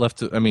a lot left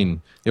to... I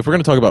mean, if we're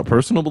going to talk about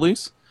personal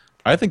beliefs,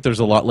 I think there's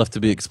a lot left to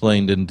be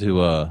explained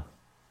into,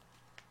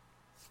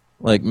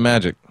 like,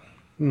 magic.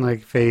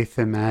 Like faith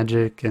and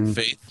magic and...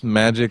 Faith,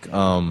 magic,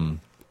 and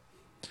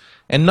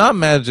not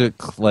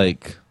magic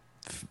like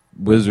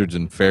wizards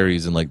and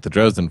fairies and like the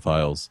Dresden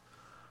Files,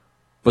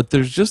 but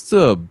there's just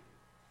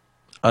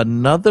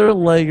another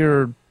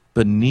layer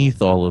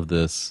beneath all of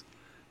this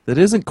that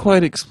isn't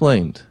quite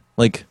explained.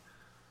 Like,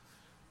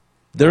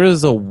 there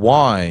is a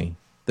why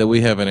that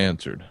we haven't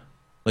answered.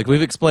 Like,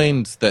 we've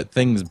explained that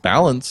things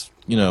balance,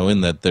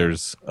 in that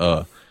there's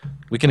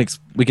we can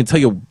tell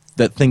you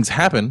that things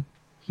happen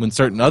when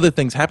certain other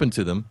things happen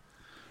to them,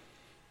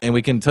 and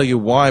we can tell you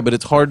why, but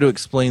it's hard to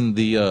explain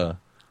the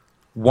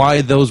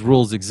why those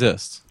rules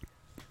exist.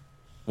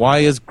 Why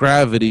is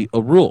gravity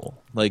a rule?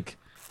 Like,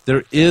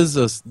 there's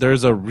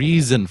a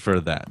reason for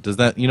that. Does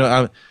that,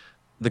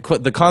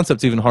 the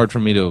concept's even hard for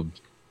me to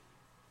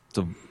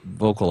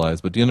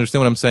vocalize, but do you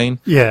understand what I'm saying?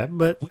 Yeah,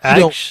 but I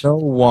don't know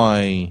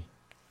why.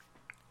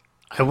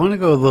 I want to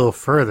go a little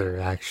further,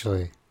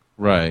 actually.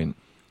 Right.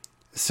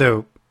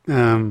 So,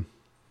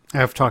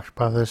 I've talked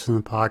about this in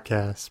the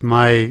podcast.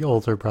 My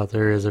older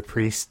brother is a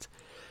priest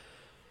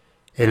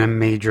in a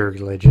major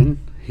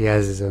religion. He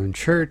has his own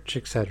church,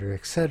 etc.,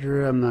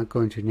 etc. I'm not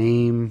going to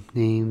name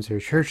names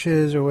or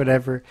churches or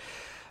whatever.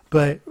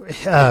 But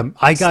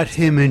I got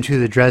him into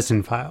the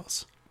Dresden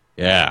Files.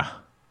 Yeah.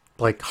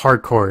 Like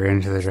hardcore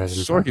into the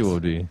Dresden Files. Sure he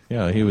would be.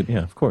 Yeah, he would.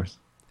 Yeah, of course.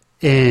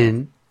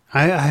 And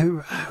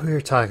we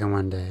were talking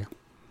one day.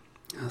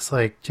 I was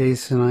like,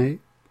 Jason,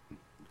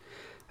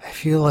 I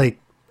feel like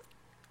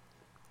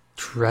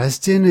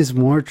Dresden is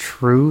more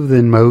true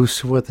than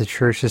most of what the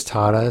church has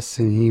taught us.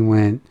 And he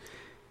went,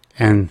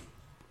 and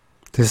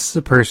this is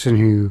a person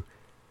who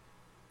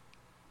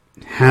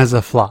has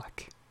a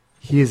flock.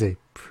 He is a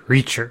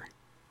preacher.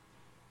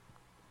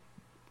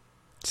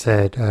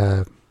 Said,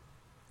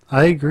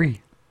 I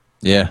agree.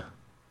 Yeah.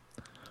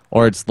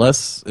 Or it's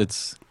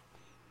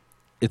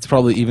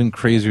probably even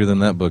crazier than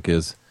that book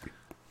is.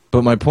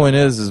 But my point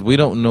is we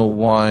don't know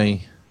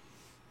why.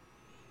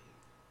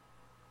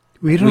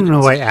 We don't know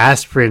why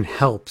aspirin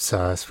helps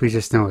us. We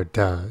just know it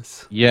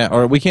does. Yeah,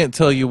 or we can't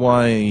tell you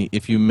why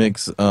if you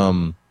mix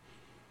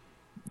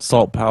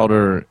salt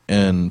powder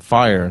and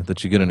fire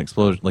that you get an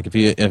explosion. Like if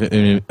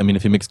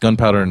you mix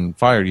gunpowder and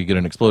fire, you get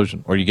an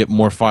explosion, or you get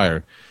more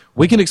fire.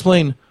 We can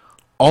explain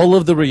all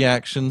of the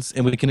reactions,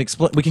 and we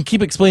can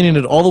keep explaining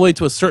it all the way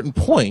to a certain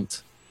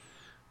point,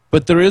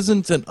 but there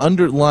isn't an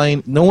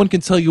underlying. No one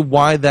can tell you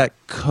why that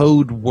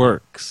code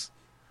works,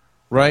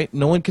 right?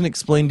 No one can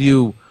explain to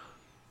you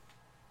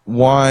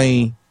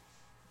why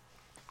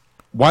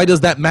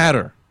does that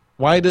matter?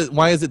 Why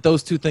is it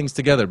those two things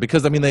together?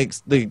 Because I mean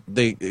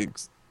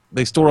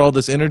they store all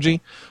this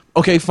energy.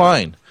 Okay,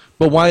 fine,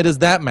 but why does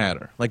that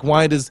matter? Like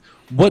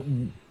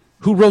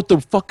who wrote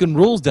the fucking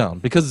rules down?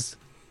 Because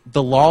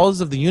the laws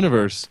of the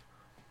universe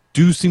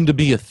do seem to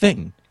be a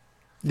thing.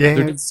 Yeah,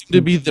 there seem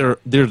to be they're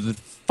the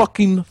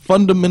fucking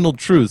fundamental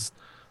truths.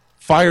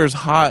 Fire's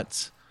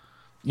hot,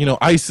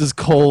 ice is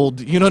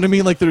cold. You know what I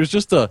mean? Like there's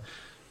just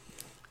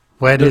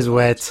wet is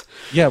wet.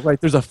 Yeah,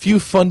 right. There's a few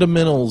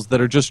fundamentals that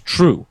are just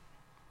true.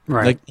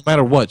 Right. Like no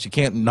matter what, you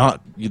can't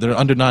not. They're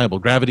undeniable.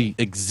 Gravity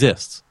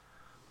exists.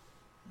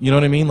 You know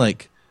what I mean?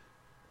 Like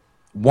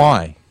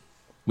Why?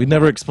 We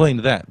never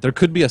explained that. There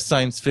could be a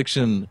science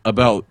fiction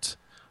about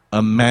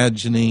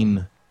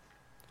imagining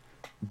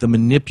the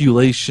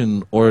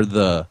manipulation or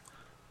the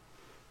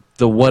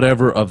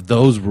whatever of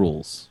those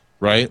rules,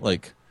 right?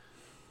 Like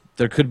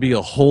there could be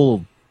a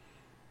whole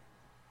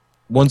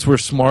once we're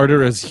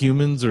smarter as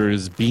humans or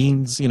as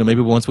beings,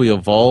 maybe once we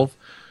evolve,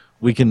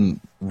 we can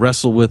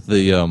wrestle with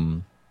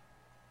the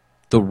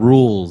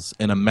rules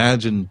and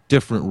imagine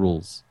different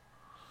rules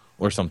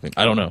or something.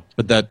 I don't know.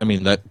 But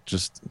that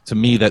just to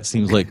me that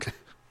seems like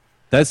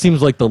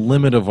the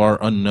limit of our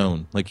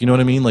unknown. Like, you know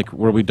what I mean? Like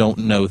where we don't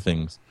know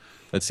things.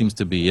 That seems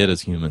to be it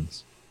as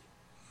humans.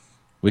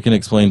 We can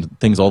explain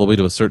things all the way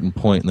to a certain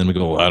point, and then we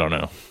go, well, I don't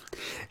know.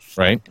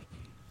 Right?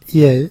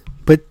 Yeah,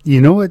 but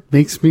you know what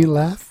makes me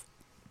laugh?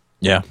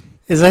 Yeah.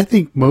 Is I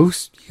think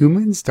most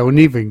humans don't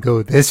even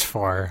go this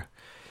far.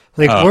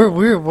 Like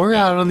we're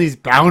out on these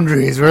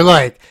boundaries. We're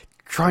like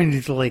trying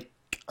to like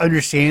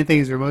understand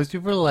things where most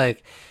people are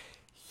like,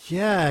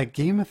 yeah,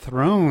 Game of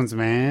Thrones,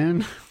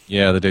 man.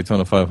 Yeah, the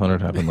Daytona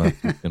 500 happened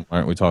last weekend. Why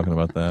aren't we talking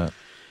about that?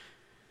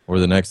 Or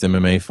the next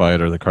MMA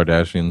fight or the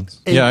Kardashians.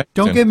 And yeah.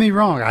 Don't get me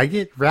wrong. I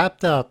get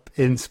wrapped up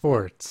in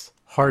sports.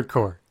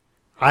 Hardcore.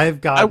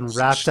 I've gotten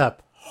wrapped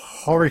up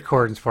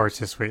hardcore in sports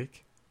this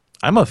week.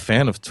 I'm a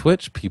fan of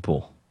Twitch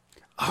people.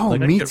 Oh,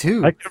 me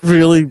too.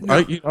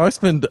 I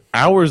spend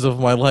hours of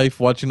my life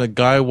watching a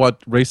guy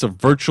race a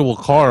virtual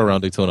car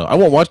around Daytona. I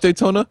won't watch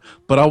Daytona,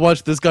 but I'll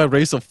watch this guy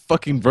race a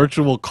fucking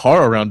virtual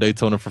car around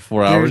Daytona for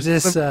 4 hours.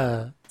 There's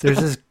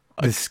this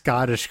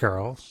Scottish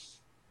girl.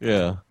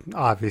 Yeah.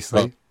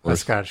 Obviously, a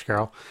Scottish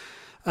girl.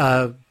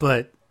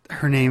 But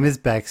her name is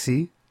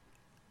Bexy.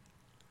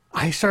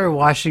 I started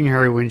watching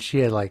her when she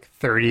had like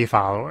 30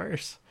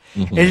 followers.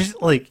 Mm-hmm.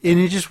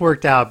 It just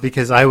worked out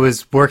because I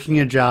was working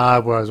a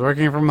job where I was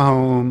working from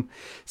home,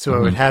 so I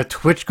would have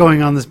Twitch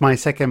going on my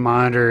second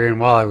monitor, and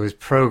while I was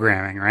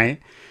programming,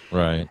 right?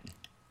 Right.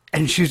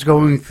 And she was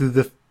going through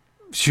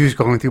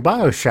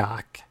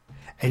BioShock,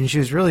 and she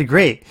was really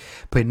great.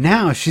 But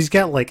now she's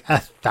got like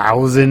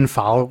 1,000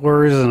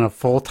 followers and a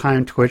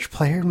full-time Twitch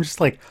player. I'm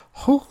just like,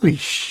 holy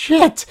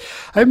shit!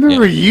 I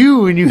remember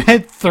you when you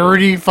had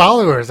 30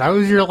 followers. I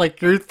was your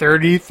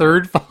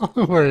 33rd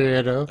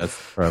follower. That's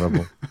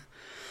incredible.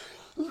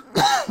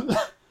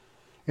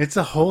 It's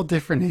a whole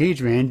different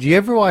age, man. Do you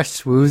ever watch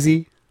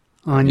Swoozy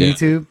on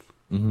YouTube?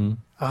 Mm-hmm.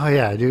 Oh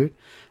yeah, dude.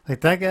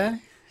 Like that guy,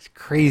 it's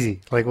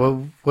crazy. Like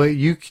what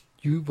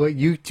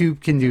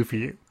YouTube can do for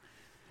you.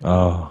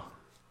 Oh.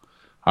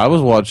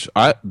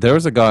 There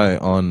was a guy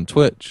on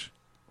Twitch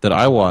that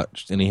I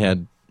watched, and he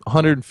had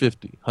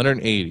 150,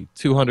 180,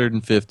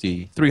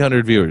 250,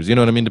 300 viewers. You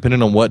know what I mean?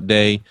 Depending on what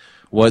day,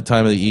 what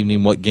time of the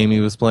evening, what game he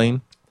was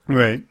playing.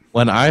 Right.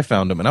 When I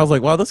found him, and I was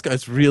like, wow, this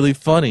guy's really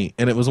funny.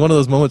 And it was one of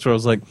those moments where I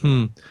was like,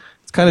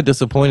 it's kind of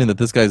disappointing that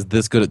this guy's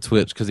this good at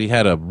Twitch, because he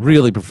had a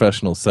really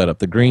professional setup.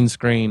 The green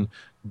screen,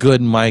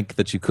 good mic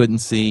that you couldn't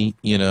see,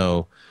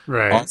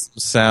 right. Awesome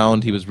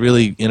sound. He was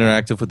really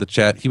interactive with the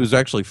chat. He was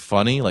actually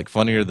funny, like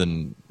funnier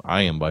than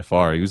I am by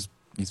far. He's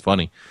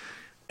funny.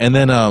 And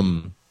then I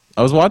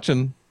was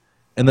watching,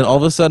 and then all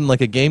of a sudden,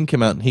 like a game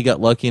came out, and he got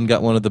lucky and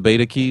got one of the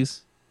beta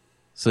keys.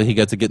 So he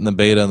got to get in the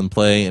beta and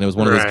play, and it was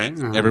one of those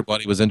games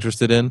everybody was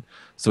interested in.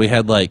 So he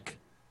had like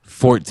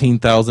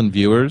 14,000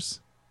 viewers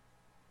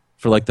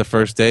for like the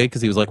first day,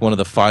 because he was like one of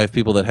the 5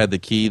 people that had the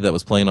key that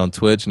was playing on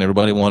Twitch, and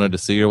everybody wanted to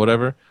see or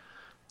whatever.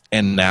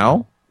 And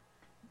now,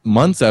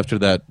 months after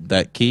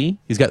that key,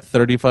 he's got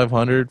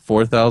 3,500,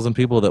 4,000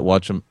 people that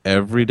watch him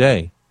every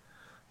day.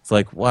 It's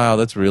like, wow,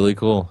 that's really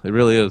cool. It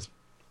really is.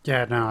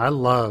 Yeah, no, I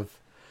love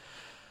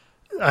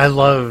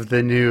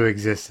the new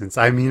existence.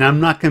 I mean,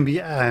 I'm not going to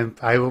be,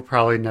 I will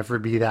probably never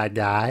be that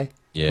guy.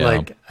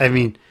 Yeah.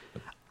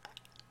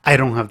 I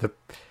don't have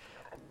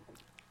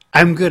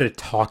I'm good at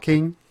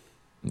talking.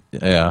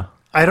 Yeah.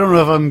 I don't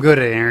know if I'm good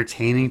at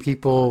entertaining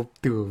people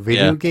through a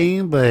video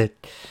game, but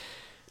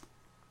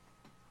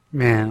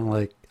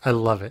man, I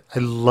love it. I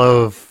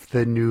love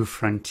the new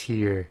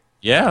frontier.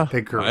 Yeah.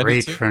 The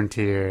great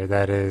frontier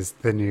that is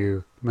the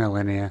new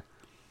millennia.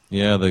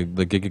 Yeah, the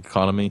gig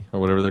economy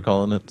or whatever they're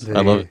calling it.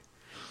 I love it.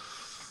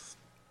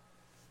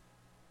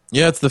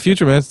 Yeah, it's the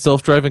future, man. It's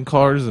self-driving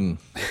cars and...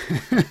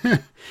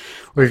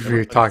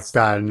 We've talked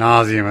about ad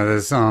nauseum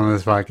on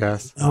this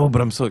podcast. Oh,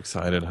 but I'm so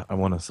excited. I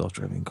want a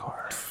self-driving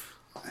car.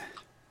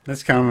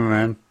 That's coming,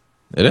 man.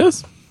 It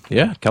is.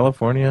 Yeah,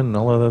 California and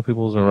all other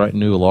people are writing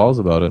new laws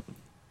about it.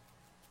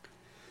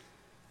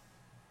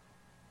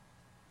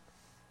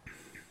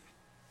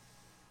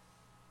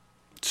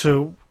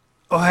 So,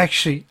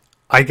 actually,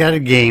 I got a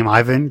game. I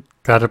haven't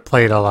got to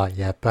play it a lot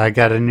yet, but I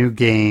got a new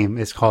game.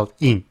 It's called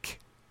Ink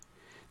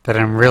that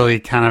I'm really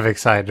kind of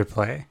excited to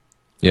play.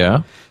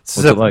 Yeah? What's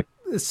it like?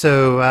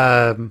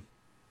 So,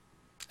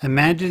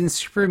 imagine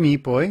Super Meat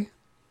Boy.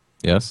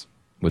 Yes.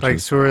 Which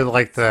is sort of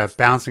like the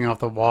bouncing off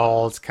the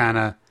walls kind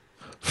of...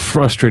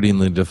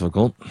 frustratingly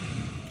difficult.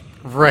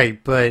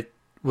 Right, but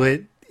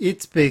what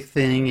its big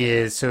thing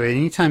is, so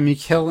anytime you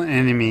kill an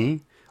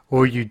enemy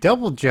or you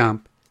double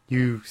jump,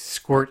 you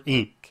squirt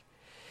ink.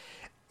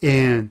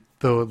 And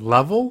the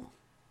level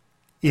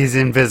is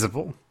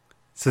invisible.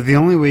 So the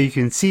only way you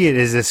can see it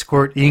is to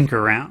squirt ink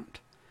around,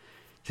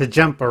 to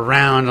jump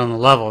around on the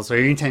level. So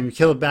anytime you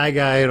kill a bad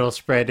guy, it'll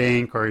spread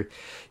ink, or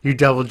you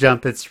double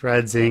jump, it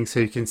spreads ink, so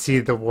you can see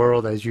the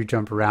world as you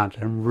jump around.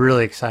 I'm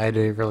really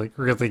excited to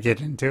really get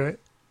into it.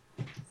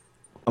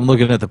 I'm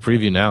looking at the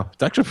preview now.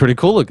 It's actually pretty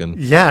cool looking.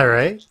 Yeah,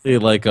 right?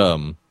 Like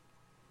kind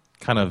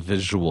of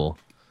visual.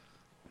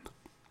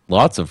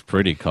 Lots of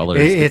pretty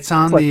colors. It's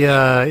on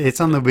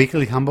the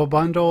weekly Humble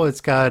Bundle.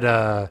 It's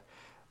got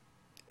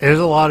there's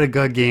a lot of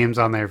good games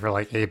on there for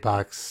like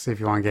 $8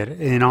 if you want to get it.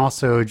 And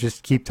also,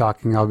 just keep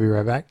talking. I'll be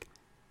right back.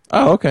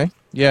 Oh, okay.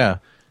 Yeah.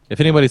 If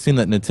anybody's seen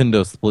that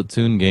Nintendo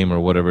Splatoon game or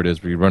whatever it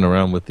is, where you run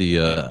around with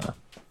the,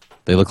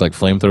 they look like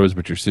flamethrowers,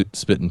 but you're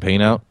spitting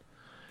paint out.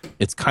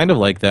 It's kind of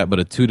like that, but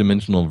a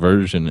two-dimensional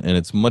version, and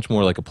it's much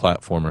more like a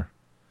platformer.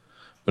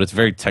 But it's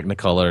very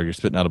Technicolor. You're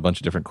spitting out a bunch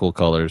of different cool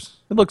colors.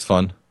 It looks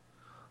fun.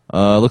 It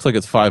looks like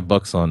it's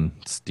 $5 on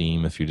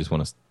Steam if you just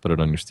want to put it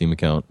on your Steam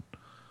account.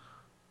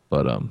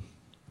 But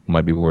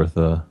might be worth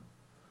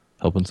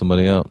helping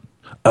somebody out.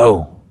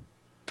 Oh,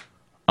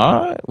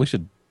 we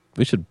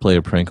should play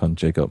a prank on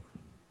Jacob.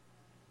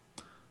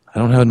 I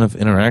don't have enough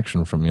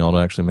interaction from y'all to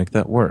actually make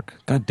that work.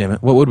 God damn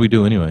it! What would we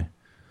do anyway?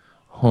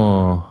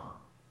 Huh.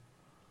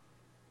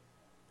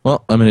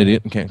 Well, I'm an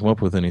idiot and can't come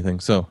up with anything.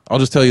 So I'll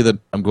just tell you that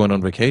I'm going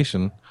on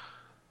vacation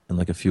in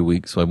like a few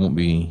weeks, so I won't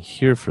be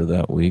here for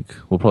that week.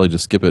 We'll probably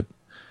just skip it.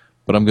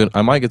 But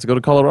I might get to go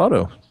to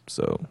Colorado.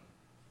 So,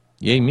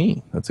 yay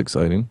me. That's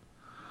exciting.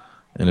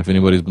 And if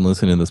anybody's been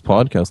listening to this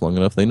podcast long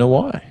enough, they know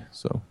why.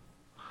 So,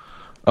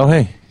 oh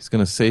hey, he's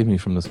going to save me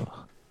from this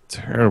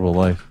terrible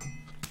life.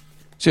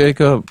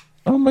 Jacob,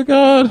 oh my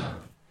God.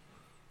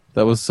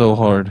 That was so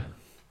hard.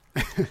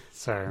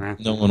 Sorry, man.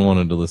 No one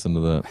wanted to listen to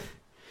that.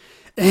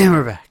 And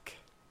we're back.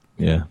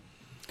 Yeah.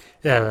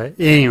 Yeah, but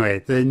anyway,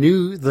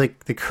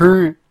 the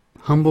current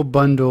Humble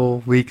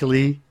Bundle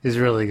weekly is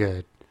really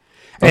good.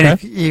 Okay.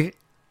 And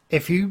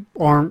if you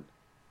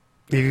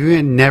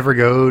never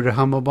go to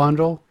Humble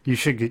Bundle, you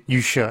should.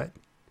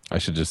 I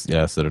should just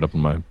set it up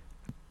in my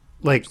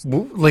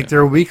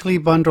their weekly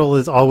bundle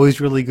is always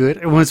really good.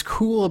 And what's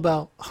cool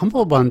about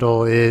Humble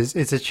Bundle is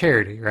it's a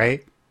charity,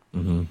 right?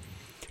 Mm-hmm.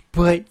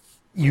 But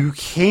you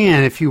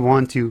can, if you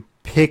want to,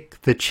 pick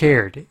the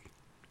charity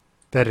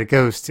that it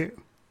goes to.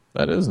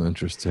 That is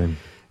interesting.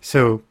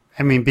 So,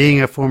 I mean,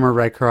 being a former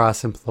Red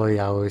Cross employee,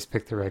 I always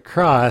pick the Red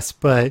Cross,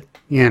 but,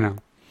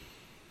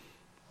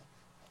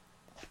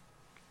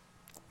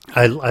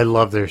 I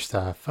love their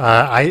stuff.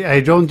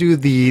 I don't do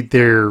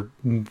their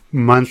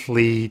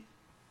monthly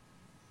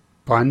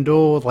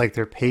bundle, like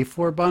their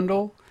pay-for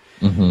bundle,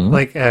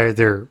 like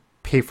their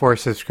pay-for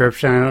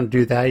subscription. I don't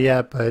do that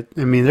yet, but,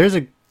 I mean, there's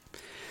a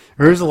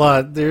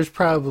lot. There's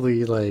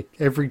probably, like,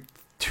 every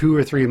 2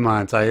 or 3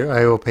 months,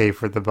 I will pay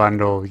for the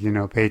bundle, pay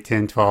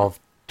 $10, $12,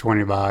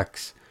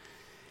 $20.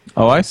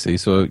 Oh, I see.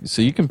 So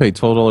you can pay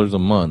 $12 a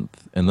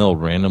month, and they'll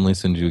randomly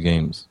send you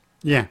games.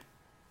 Yeah.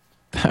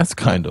 That's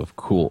kind of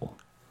cool.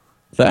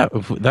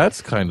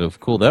 That's kind of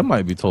cool. That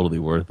might be totally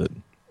worth it.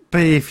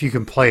 But if you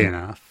can play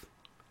enough,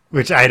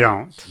 which I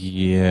don't.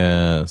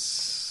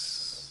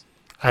 Yes.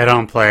 I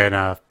don't play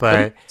enough,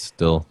 but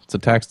still, it's a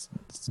tax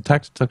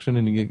deduction,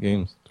 and you get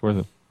games. It's worth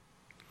it.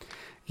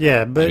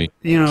 Yeah, but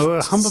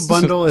Humble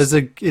Bundle is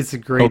a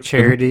great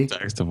charity.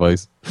 Tax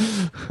device.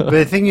 But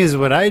the thing is,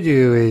 what I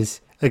do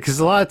is because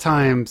a lot of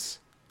times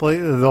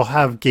they'll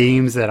have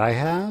games that I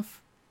have,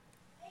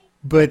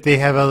 but they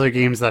have other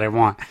games that I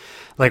want.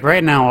 Like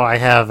right now, I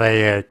have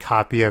a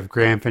copy of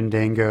Grim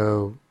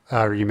Fandango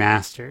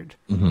Remastered.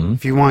 Mm-hmm.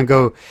 If you want to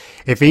go,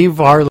 if any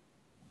of our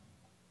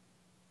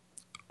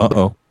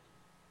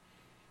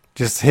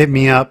just hit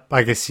me up.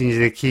 I can see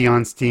the key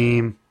on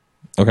Steam.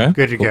 Okay,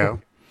 good to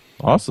go.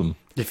 Awesome.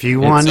 If you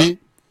want it.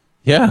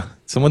 Yeah.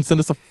 Someone send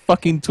us a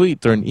fucking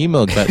tweet or an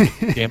email.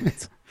 Damn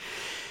it.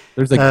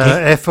 There's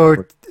a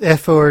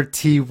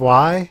FORTY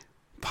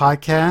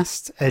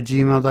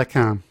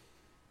podcast@gmail.com.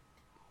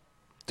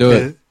 Do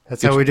it.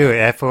 That's how we do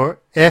it.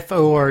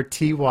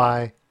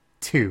 FORTY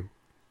 2.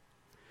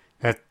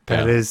 That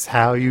is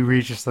how you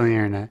reach us on the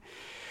internet.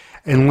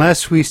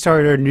 Unless we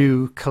start our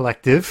new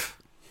collective.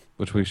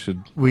 Which we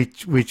should.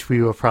 Which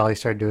we will probably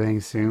start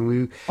doing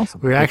soon.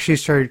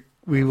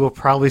 We will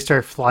probably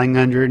start flying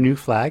under a new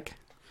flag.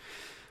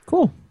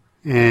 Cool.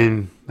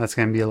 And that's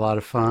going to be a lot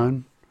of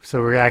fun.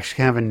 So we're actually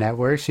going to have a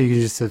network, so you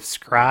can just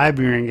subscribe.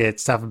 You're going to get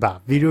stuff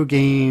about video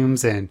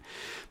games and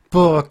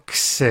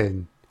books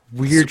and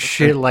weird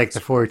shit like the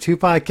 402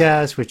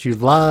 podcast, which you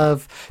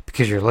love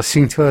because you're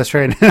listening to us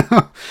right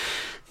now.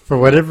 For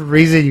whatever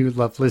reason, you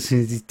love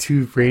listening to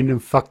two random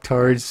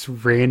fucktards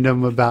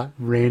random about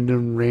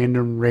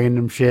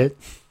random shit.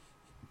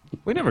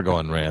 We never go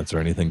on rants or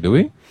anything, do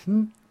we?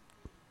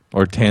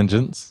 Or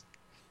tangents.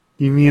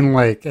 You mean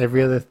like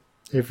every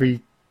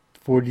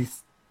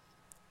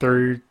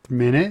 43rd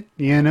minute,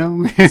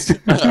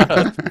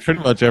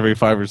 Pretty much every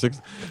 5 or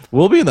 6.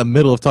 We'll be in the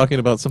middle of talking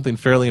about something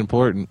fairly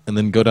important and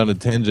then go down a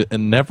tangent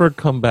and never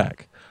come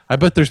back. I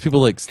bet there's people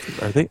like,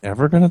 are they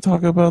ever going to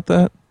talk about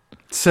that?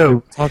 So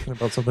talking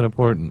about something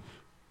important.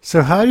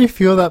 So how do you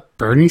feel that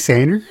Bernie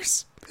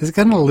Sanders is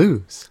going to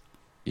lose?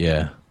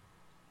 Yeah.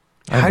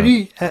 How do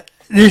you...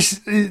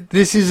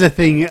 this is a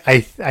thing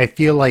I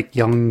feel like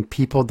young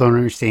people don't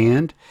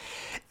understand,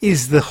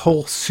 is the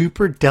whole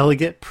super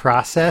delegate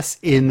process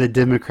in the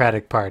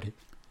Democratic Party.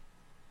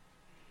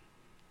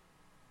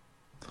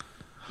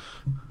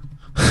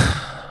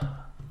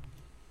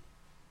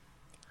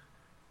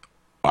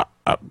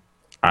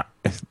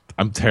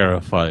 I'm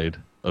terrified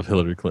of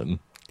Hillary Clinton.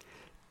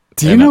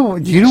 Do you know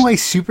why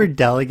super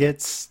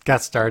delegates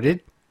got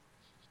started?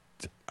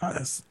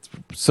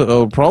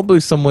 So probably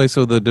some way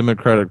so the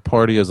Democratic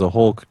Party as a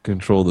whole could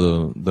control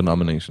the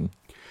nomination.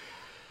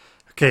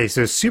 Okay,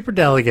 so super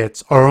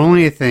delegates are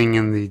only a thing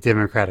in the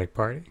Democratic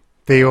Party.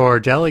 They are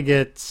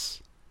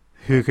delegates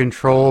who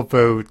control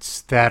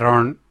votes that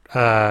aren't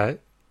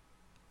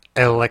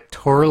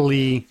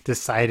electorally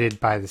decided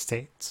by the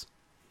states.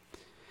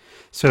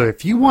 So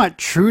if you want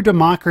true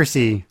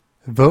democracy,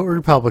 vote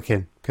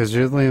Republican, because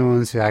they're the only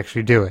ones who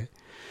actually do it.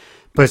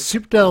 But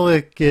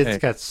superdelegates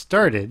got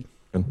started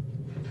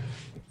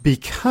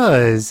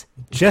because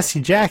Jesse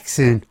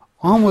Jackson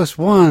almost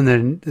won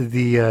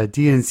the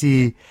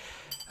DNC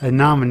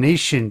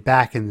nomination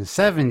back in the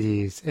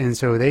 70s. And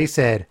so they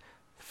said,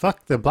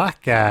 fuck the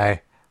black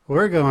guy.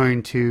 We're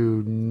going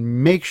to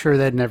make sure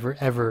that never,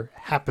 ever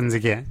happens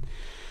again.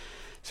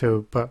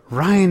 So, but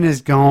Ryan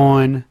is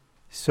gone.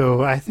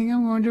 So I think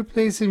I'm going to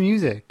play some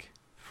music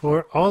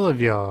for all of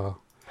y'all.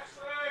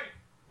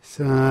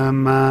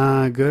 Some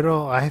good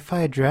old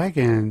Hi-Fi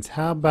Dragons.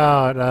 How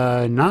about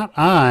Not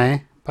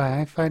I by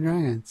Hi-Fi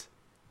Dragons?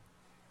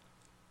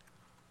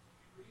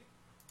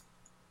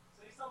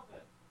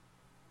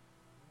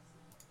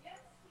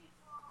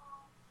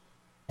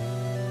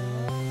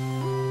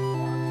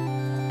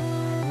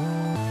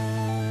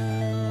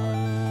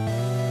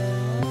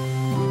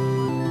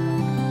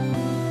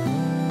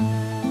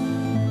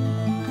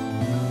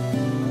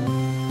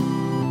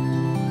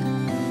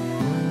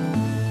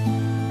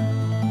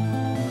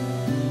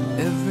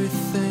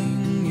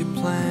 Everything you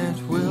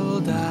plant will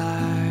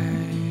die.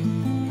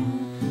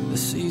 The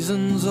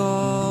seasons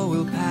all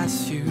will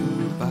pass you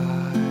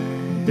by.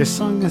 This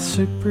song is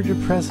super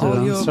depressive.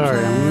 I'm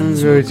sorry. I'm going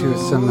to go to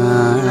some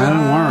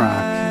Adam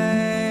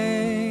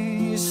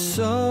Warrock.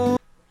 So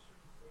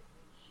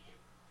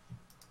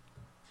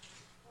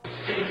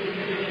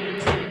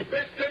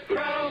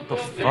The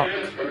fuck?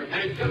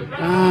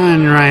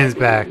 And Ryan's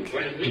back.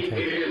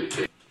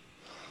 Okay.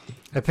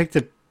 I picked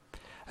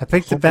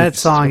a bad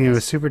song. It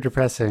was super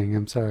depressing.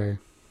 I'm sorry.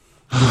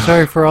 I'm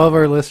sorry for all of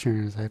our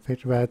listeners. I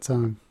picked a bad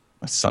song.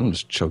 My son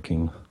was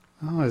choking.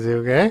 Oh, is he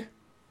okay?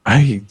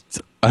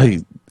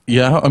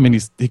 Yeah, I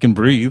mean, he can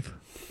breathe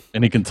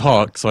and he can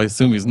talk, so I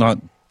assume he's not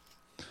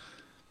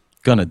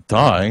gonna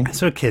die.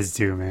 That's what kids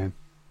do, man.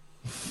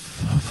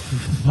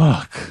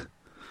 Fuck.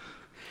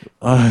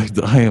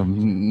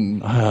 I'm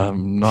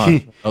not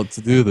about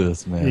to do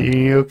this, man.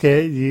 You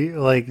okay? You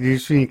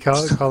usually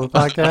call the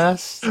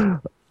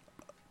podcast?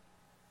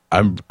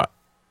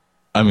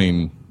 I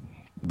mean,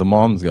 the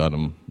mom's got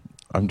him.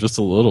 I'm just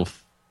a little,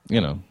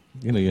 you know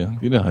how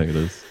it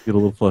is. Get a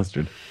little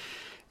flustered.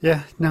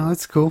 Yeah, no,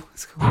 it's cool.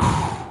 It's cool.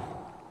 What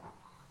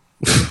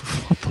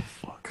the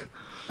fuck?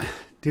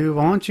 Dude,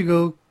 why don't you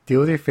go deal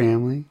with your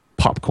family?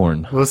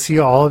 Popcorn. We'll see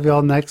all of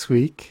y'all next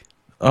week.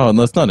 Oh, and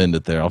let's not end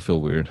it there. I'll feel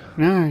weird.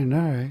 All right,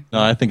 all right.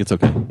 No, I think it's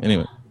okay.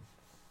 Anyway.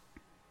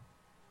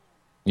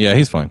 Yeah,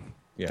 he's fine.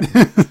 Yeah.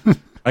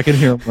 I can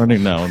hear him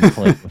running now and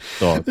playing with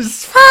the dog.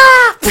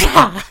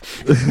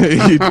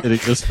 He did. He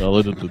just fell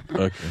into the...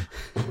 Okay.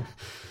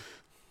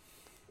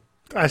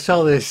 I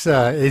saw this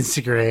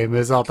Instagram.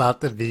 It's all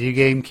about the video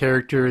game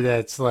character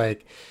that's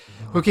like,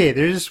 okay,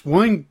 there's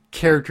one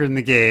character in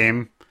the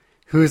game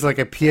who's like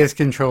a PS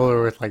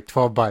controller with like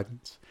 12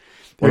 buttons.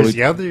 There's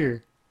the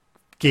other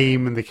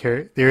game in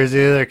the there's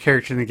the other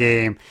character in the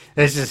game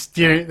that's just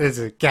there's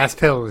a gas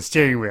pedal and a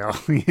steering wheel.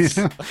 You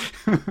know?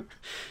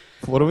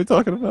 What are we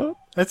talking about?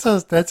 That's how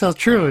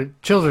children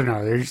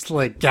are. They're just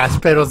like gas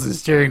pedals and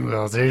steering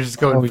wheels. They're just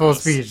going full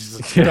speed,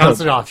 just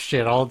bouncing off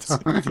shit all the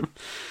time.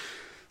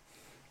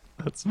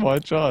 That's my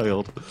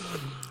child.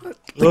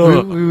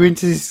 We went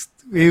to this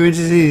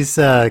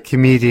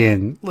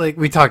comedian. Like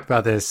we talked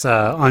about this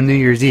on New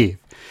Year's Eve.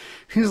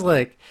 He was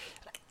like,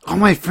 all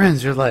my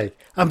friends are like,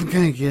 I'm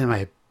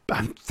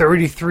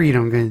 33 and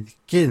I'm gonna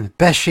get in the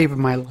best shape of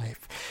my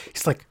life.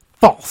 He's like,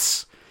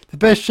 false. The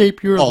best shape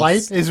of your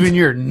life is when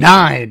you're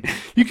 9.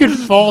 You can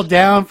fall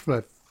down from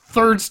a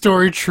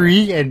 3rd-story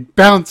tree and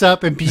bounce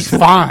up and be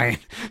fine.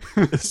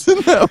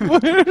 Isn't that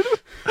weird?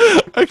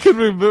 I can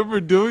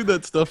remember doing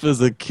that stuff as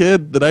a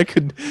kid.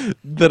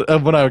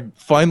 When I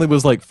finally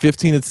was like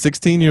 15 and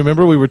 16. You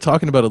remember we were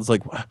talking about it? It's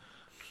like,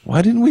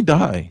 why didn't we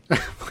die?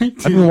 Why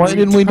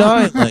didn't we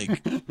die?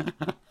 Like,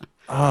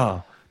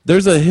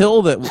 there's a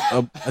hill that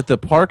at the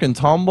park in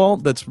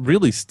Tomball that's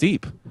really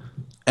steep,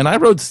 and I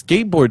rode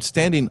skateboard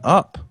standing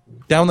up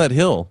down that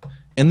hill,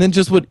 and then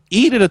just would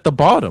eat it at the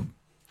bottom,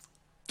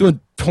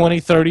 doing 20,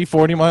 30,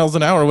 40 miles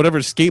an hour, whatever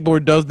a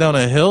skateboard does down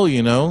a hill,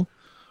 you know.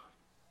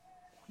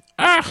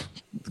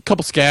 a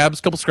couple scabs,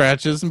 a couple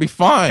scratches, and be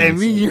fine. I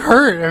mean, you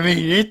hurt. I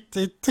mean,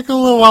 it took a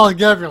little while to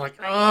get up. You're like,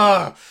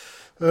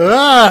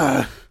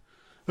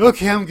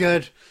 okay, I'm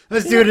good.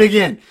 Let's do it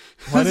again.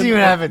 Let's see what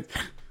happens.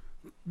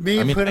 Put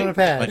on a my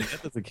pad. dad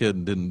as a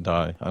kid didn't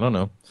die. I don't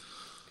know.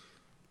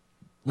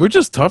 We're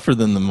just tougher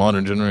than the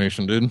modern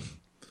generation, dude.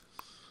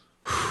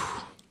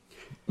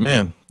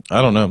 Man,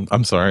 I don't know.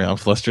 I'm sorry. I'm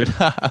flustered.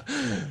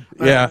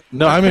 Yeah.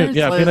 No, I mean,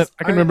 yeah. I can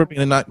remember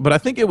being a night, but I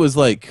think it was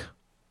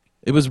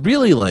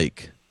really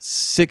like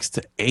 6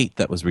 to 8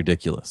 that was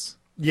ridiculous.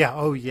 Yeah.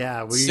 Oh,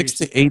 yeah. 6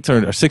 to 8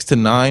 or 6 to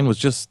 9 was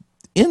just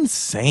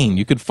insane.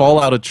 You could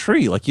fall out a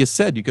tree, like you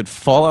said. You could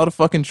fall out a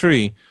fucking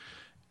tree,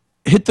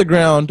 hit the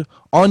ground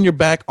on your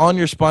back, on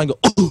your spine, go.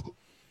 Oh,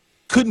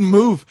 couldn't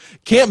move,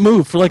 can't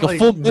move for like a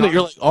full minute.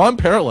 You're like, oh, I'm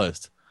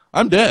paralyzed.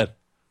 I'm dead.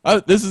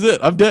 This is it.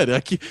 I'm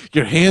dead.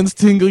 Your hands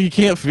tingle. You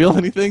can't feel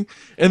anything,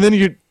 and then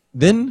you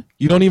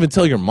don't even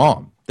tell your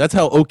mom. That's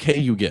how okay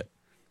you get,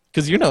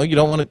 because you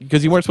don't want to,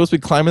 because you weren't supposed to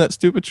be climbing that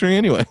stupid tree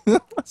anyway.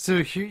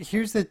 So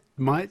here's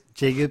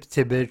Jacob's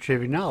tidbit of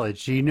trivia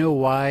knowledge. Do you know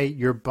why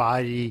your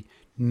body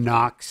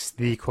knocks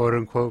the quote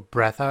unquote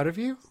breath out of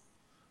you?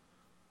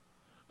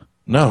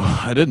 No,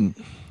 I didn't.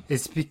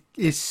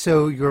 It's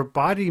so your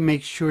body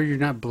makes sure you're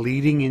not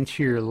bleeding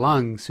into your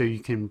lungs so you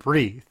can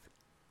breathe.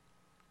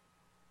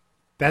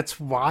 That's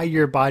why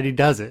your body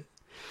does it.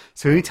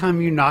 So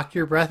anytime you knock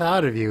your breath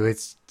out of you,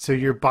 it's so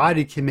your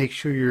body can make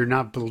sure you're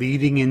not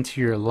bleeding into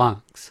your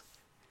lungs.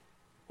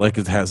 Like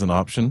it has an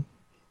option?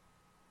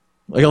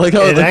 Like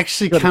how it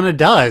actually kind of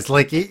does.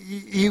 Like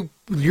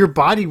your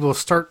body will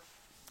start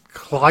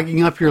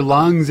clogging up your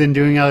lungs and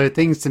doing other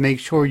things to make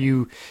sure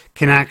you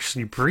can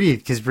actually breathe,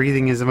 because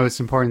breathing is the most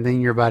important thing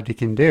your body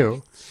can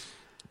do.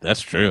 That's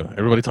true.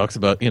 Everybody talks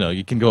about,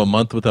 you can go a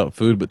month without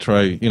food, but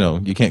try,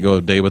 you can't go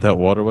a day without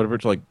water, whatever.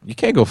 It's like, you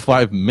can't go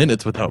 5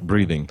 minutes without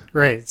breathing.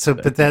 Right. So,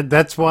 but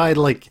that's why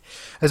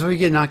you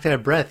get knocked out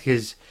of breath,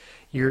 because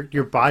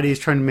your body is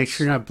trying to make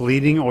sure you're not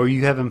bleeding or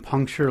you haven't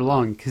punctured a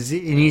lung, because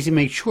it needs to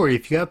make sure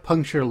if you have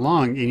punctured a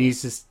lung, it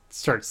needs to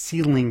start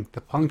sealing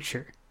the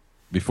puncture.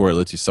 Before it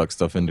lets you suck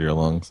stuff into your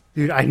lungs.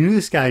 Dude, I knew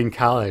this guy in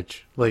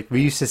college. Like,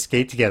 we used to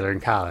skate together in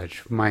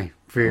college. My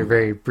very,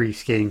 very brief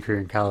skating career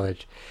in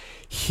college.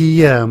 He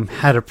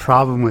had a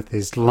problem with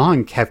his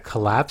lung, kept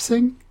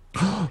collapsing.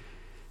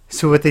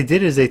 So what they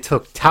did is they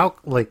took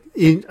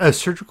in a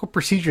surgical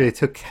procedure, they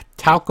took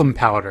talcum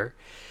powder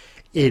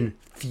and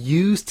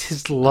fused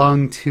his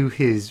lung to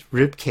his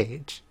rib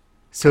cage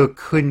so it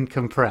couldn't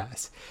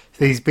compress.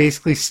 So he's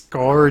basically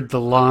scarred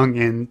the lung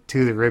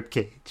into the rib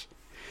cage.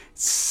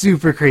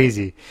 Super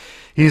crazy.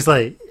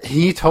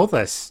 He told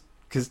us,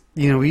 because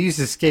we used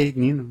to skate,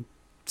 and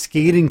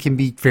skating can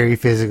be very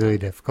physically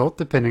difficult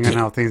depending on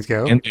how things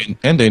go, and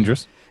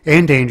dangerous.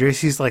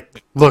 He's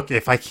like, look,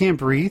 if I can't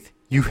breathe,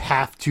 you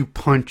have to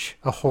punch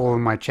a hole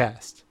in my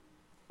chest.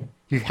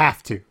 You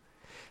have to.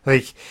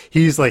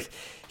 He's like,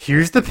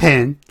 here's the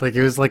pin. It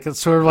was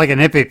sort of like an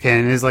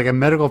EpiPen. It was like a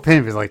medical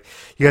pin. He's like,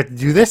 you have to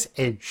do this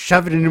and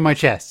shove it into my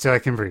chest so I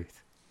can breathe.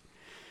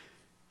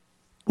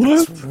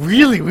 What? It's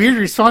really weird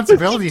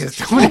responsibility as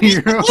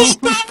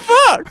 20-year-old. What the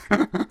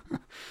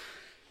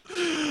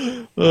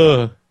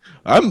fuck?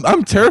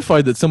 I'm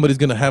terrified that somebody's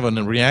gonna have a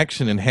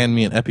reaction and hand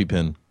me an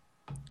EpiPen,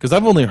 because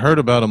I've only heard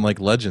about them like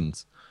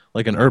legends,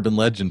 like an urban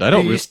legend. I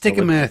don't. You stick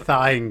them in a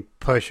thigh and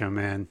push them,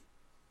 man.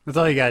 That's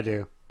all you gotta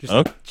do. Just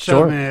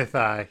shove them in a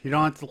thigh. You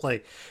don't have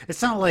to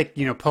It's not like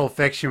Pulp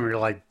Fiction where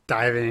you're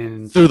diving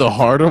in through the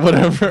heart or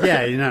whatever.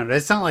 Yeah,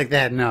 it's not like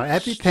that. No,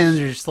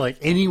 EpiPens are just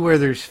anywhere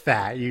there's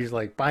fat. You use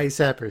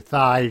bicep or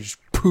thigh. You just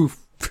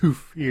poof,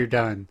 poof. You're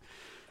done.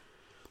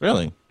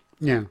 Really?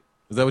 Yeah.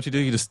 Is that what you do?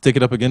 You just stick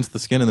it up against the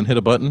skin and then hit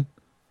a button?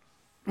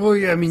 Well,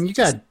 yeah. I mean, you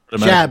got to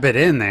jab it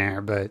in there,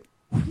 but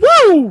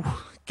woo!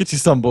 Get you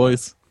some,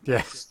 boys.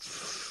 Yeah.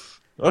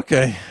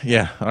 Okay.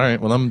 Yeah. All right.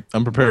 Well,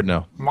 I'm prepared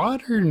now.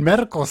 Modern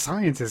medical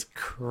science is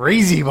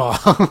crazy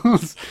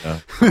balls. Yeah.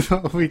 With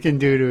what we can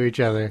do to each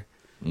other.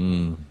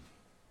 Mm.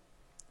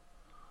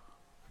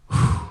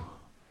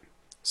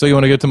 So you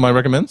want to get to my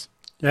recommends?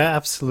 Yeah,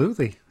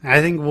 absolutely. I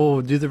think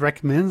we'll do the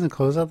recommends and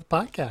close out the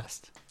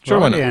podcast. Sure,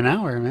 why not? An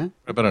hour, man.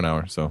 About an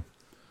hour, so.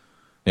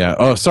 Yeah.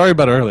 Oh, sorry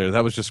about earlier.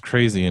 That was just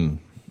crazy, and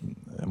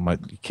my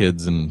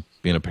kids and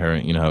being a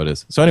parent, you know how it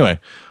is. So anyway,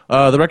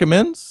 the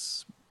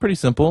recommends, pretty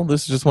simple.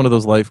 This is just one of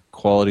those life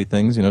quality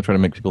things, trying to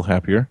make people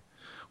happier.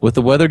 With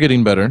the weather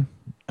getting better,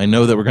 I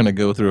know that we're going to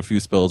go through a few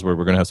spells where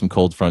we're going to have some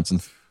cold fronts,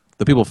 and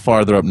the people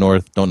farther up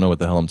north don't know what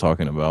the hell I'm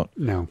talking about.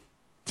 No.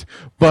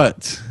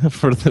 But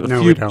for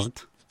the we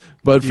don't.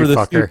 But for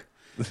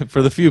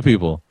the few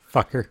people,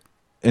 fucker,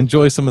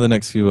 enjoy some of the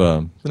next few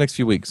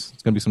weeks.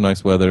 It's gonna be some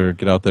nice weather.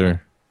 Get out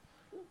there,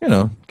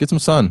 get some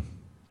sun.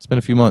 It's been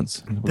a few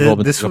months.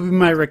 This will be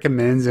my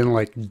recommends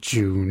in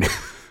June.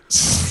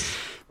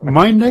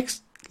 My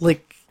next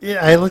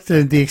I looked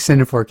at the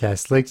extended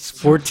forecast.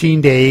 14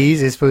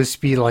 days is supposed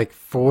to be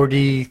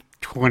 40,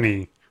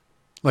 20.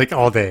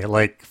 All day.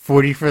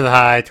 40 for the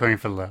high, 20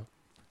 for the low.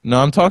 No,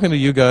 I'm talking to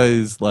you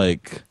guys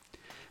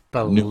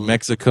New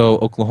Mexico,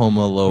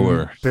 Oklahoma,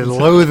 lower.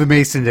 Below the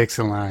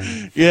Mason-Dixon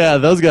line. Yeah,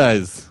 those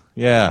guys.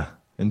 Yeah,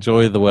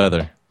 enjoy the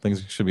weather.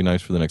 Things should be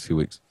nice for the next few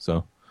weeks.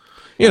 So,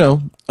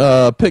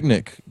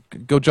 picnic,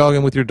 go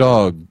jogging with your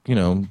dog.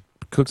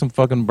 Cook some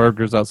fucking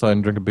burgers outside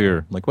and drink a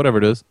beer. Like whatever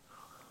it is,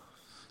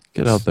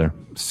 get out there.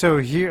 So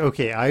here,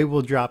 okay, I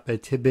will drop a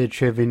tidbit of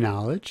trivia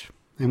knowledge,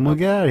 and we'll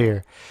get out of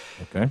here.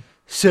 Okay.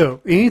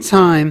 So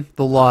anytime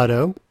the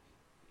Lotto,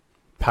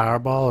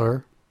 Powerball,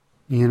 or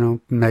Mega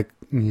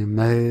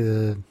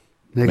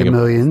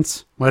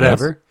Millions,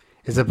 whatever,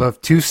 is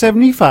above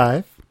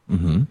 275,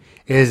 Mm-hmm.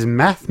 it is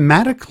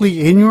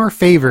mathematically in your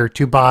favor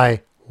to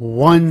buy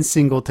one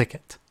single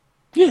ticket.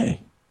 Yay.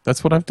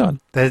 That's what I've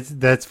done.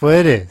 That's what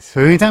it is.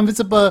 So anytime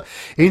it's at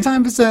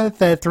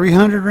that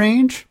 300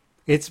 range,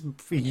 it's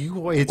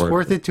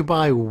worth it to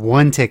buy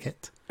one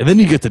ticket. And then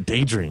you get to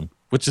daydream,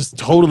 which is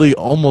totally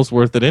almost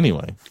worth it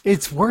anyway.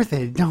 It's worth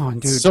it. No,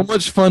 dude. So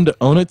much fun to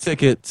own a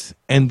ticket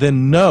and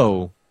then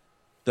know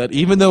that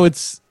even though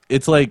it's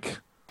like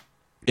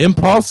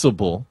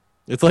impossible,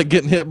 it's like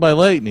getting hit by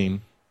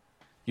lightning.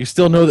 You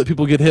still know that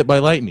people get hit by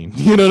lightning.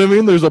 You know what I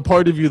mean? There's a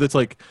part of you that's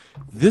like,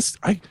 this,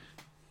 I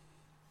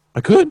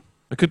could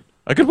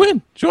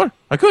win. Sure,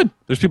 I could.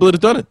 There's people that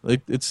have done it. Like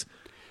it's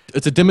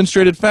a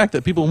demonstrated fact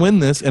that people win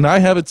this, and I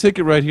have a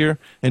ticket right here,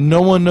 and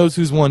no one knows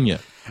who's won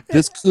yet.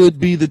 This could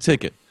be the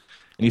ticket.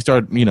 And you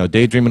start,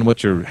 daydreaming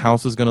what your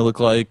house is going to look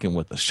like, and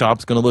what the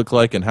shop's going to look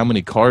like, and how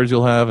many cars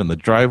you'll have in the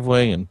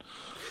driveway, and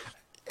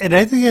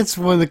I think that's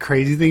one of the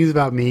crazy things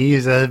about me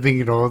is that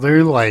being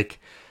older, like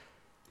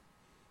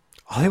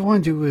all I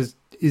want to do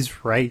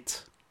is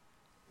write.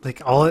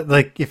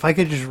 If I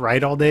could just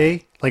write all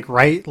day, if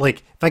I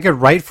could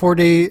write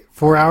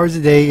 4 hours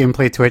a day and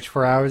play Twitch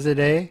 4 hours a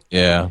day,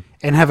 yeah,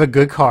 and have a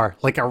good car,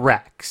 like a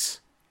Rex,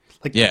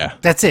 yeah,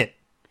 that's it.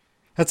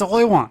 That's all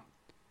I want.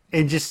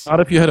 And just not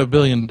if you had $1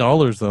 billion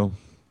though.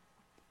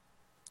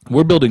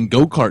 We're building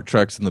go-kart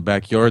tracks in the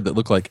backyard that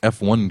look like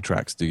F1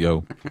 tracks do,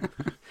 yo.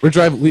 We're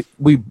driving.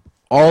 We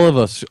all of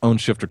us own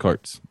shifter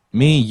carts.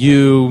 Me,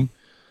 you.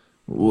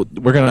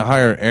 We're gonna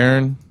hire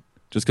Aaron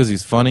just because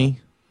he's funny.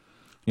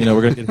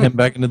 We're going to get him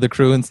back into the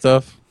crew and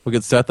stuff. We'll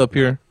get Seth up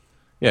here.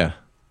 Yeah.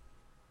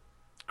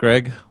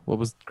 Greg. What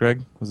was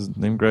Greg? Was his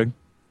name Greg?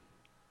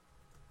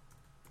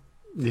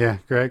 Yeah,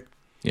 Greg.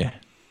 Yeah.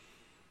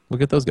 We'll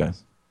get those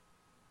guys.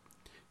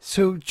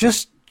 So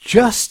just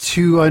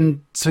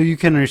so you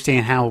can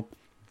understand how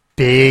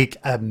big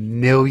 $1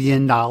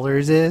 million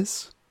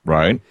is.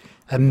 Right.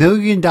 $1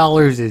 million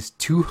is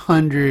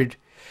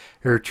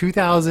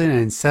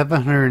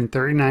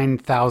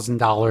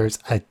 $2,739,000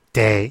 a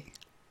day.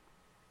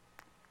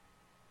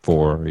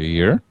 For a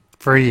year?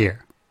 For a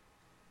year.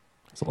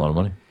 That's a lot of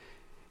money.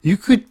 You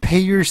could pay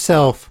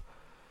yourself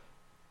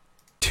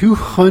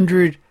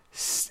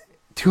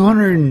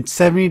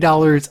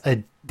 $270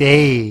 a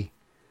day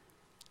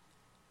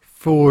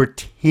for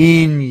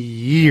 10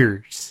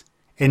 years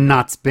and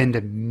not spend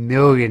 $1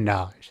 million.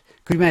 Could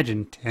you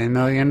imagine $10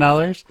 million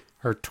or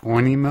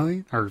 $20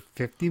 million or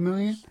 $50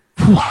 million?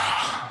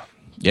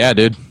 Yeah,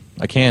 dude.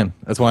 I can.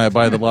 That's why I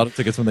buy the lotto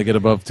tickets when they get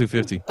above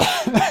 250.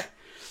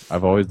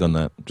 I've always done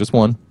that. Just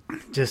one.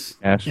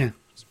 Just cash. Yeah.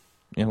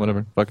 Yeah,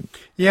 whatever. Fuck it.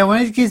 Yeah,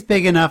 when it gets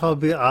big enough, I'll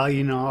be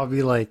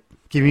like,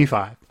 give me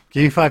 5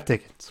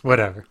 tickets,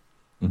 whatever.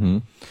 Mm-hmm.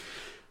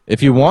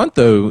 If you want,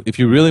 though, if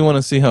you really want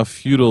to see how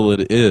futile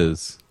it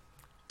is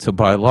to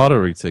buy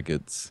lottery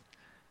tickets,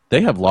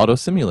 they have lotto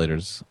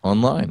simulators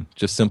online.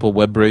 Just simple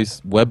web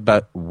browser-based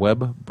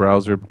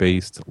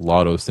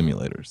lotto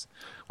simulators,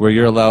 where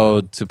you're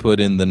allowed to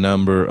put in the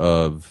number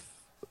of,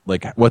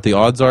 like, what the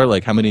odds are,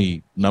 like how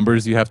many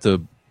numbers you have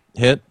to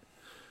hit,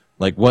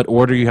 like what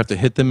order you have to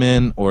hit them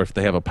in, or if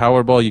they have a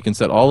Powerball, you can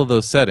set all of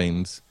those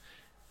settings,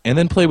 and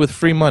then play with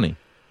free money.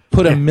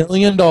 Put $1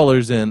 million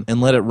in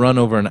and let it run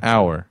over an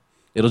hour.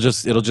 It'll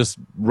just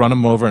run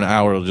them over an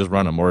hour. It'll just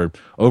run them, or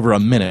over a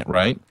minute,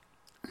 right?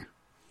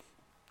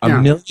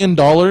 $1 million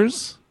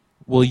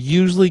will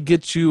usually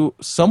get you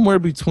somewhere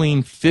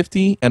between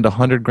 50 and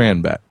 100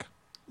 grand back.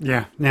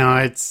 Yeah,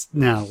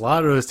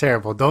 Lotto is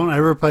terrible. Don't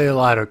ever play a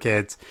Lotto,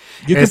 kids.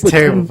 It's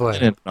terrible play.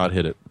 And not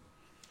hit it.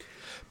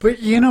 But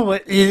you know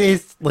what?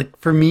 It's like,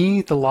 for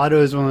me, the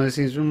Lotto is one of those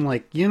things where I'm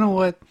like, you know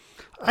what?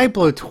 I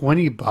blow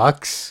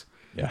 $20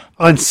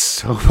 on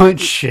so much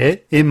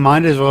shit. It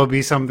might as well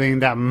be something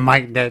that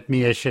might net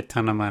me a shit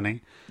ton of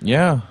money.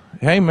 Yeah.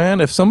 Hey, man,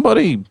 I've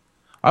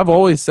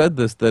always said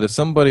this, that if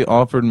somebody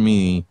offered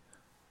me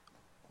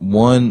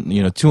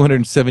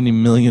 270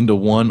 million to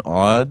 1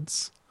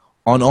 odds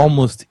on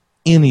almost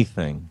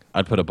anything,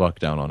 I'd put $1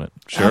 down on it.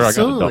 Sure,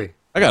 absolutely.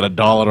 I got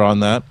 $1 on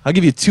that. I'll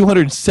give you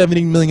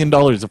 $270 million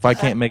if I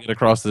can't make it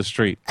across the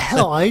street.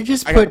 Hell, I got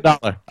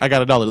 $1. I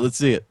got $1. Let's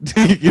see it.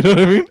 You know what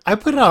I mean? I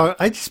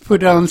just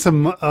put down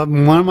some.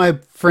 One of my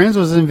friends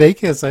was in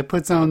Vegas. I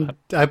put down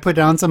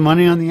some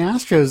money on the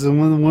Astros and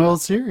won the World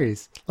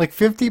Series. Like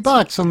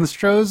 $50 on the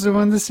Stros to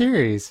win the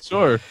series.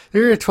 Sure.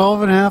 They're at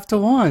 12.5 to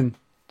 1.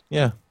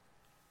 Yeah.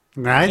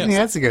 I think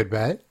that's a good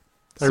bet.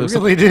 I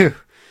really do.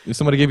 If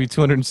somebody gave you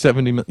 $270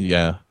 million,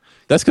 yeah,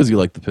 that's because you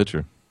like the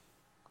pitcher.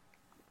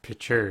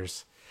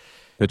 Pictures.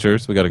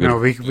 Pictures. We got to go. No,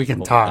 we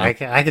can talk. I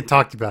can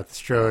talk to you about the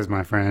Stros,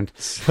 my friend.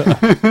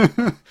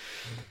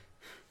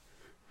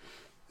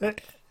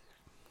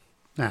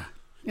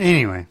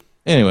 Anyway.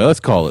 Anyway, let's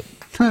call it.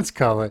 Let's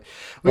call it.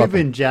 We've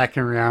been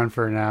jacking around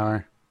for an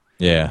hour.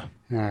 Yeah.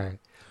 All right.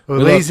 Well,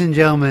 ladies and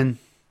gentlemen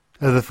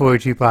of the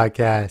 42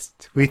 podcast,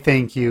 we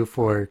thank you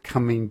for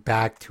coming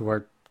back to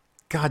our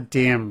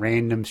goddamn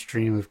random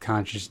stream of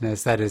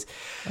consciousness. That is,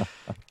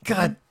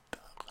 God,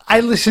 I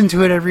listen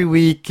to it every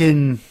week,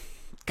 and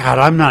God,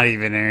 I'm not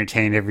even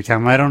entertained every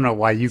time. I don't know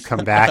why you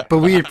come back, but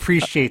we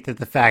appreciate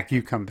the fact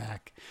you come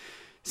back.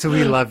 So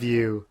we love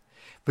you.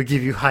 We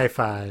give you high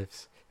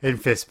fives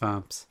and fist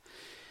bumps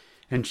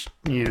and,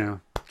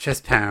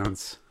 chest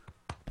pounds.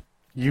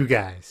 You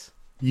guys.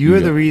 You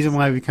are the reason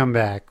why we come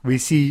back. We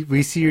see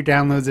your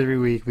downloads every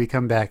week. We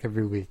come back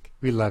every week.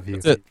 We love you.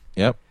 That's it.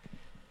 Yep.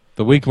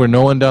 The week where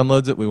no one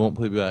downloads it, we won't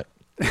play back.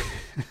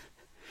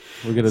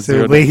 We'll get a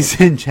so, ladies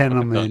and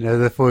gentlemen of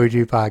the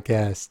 42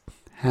 podcast,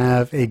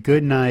 have a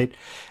good night,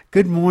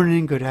 good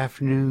morning, good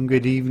afternoon,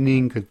 good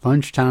evening, good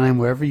lunchtime,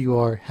 wherever you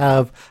are.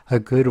 Have a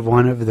good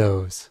one of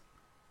those.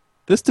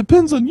 This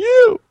depends on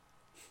you.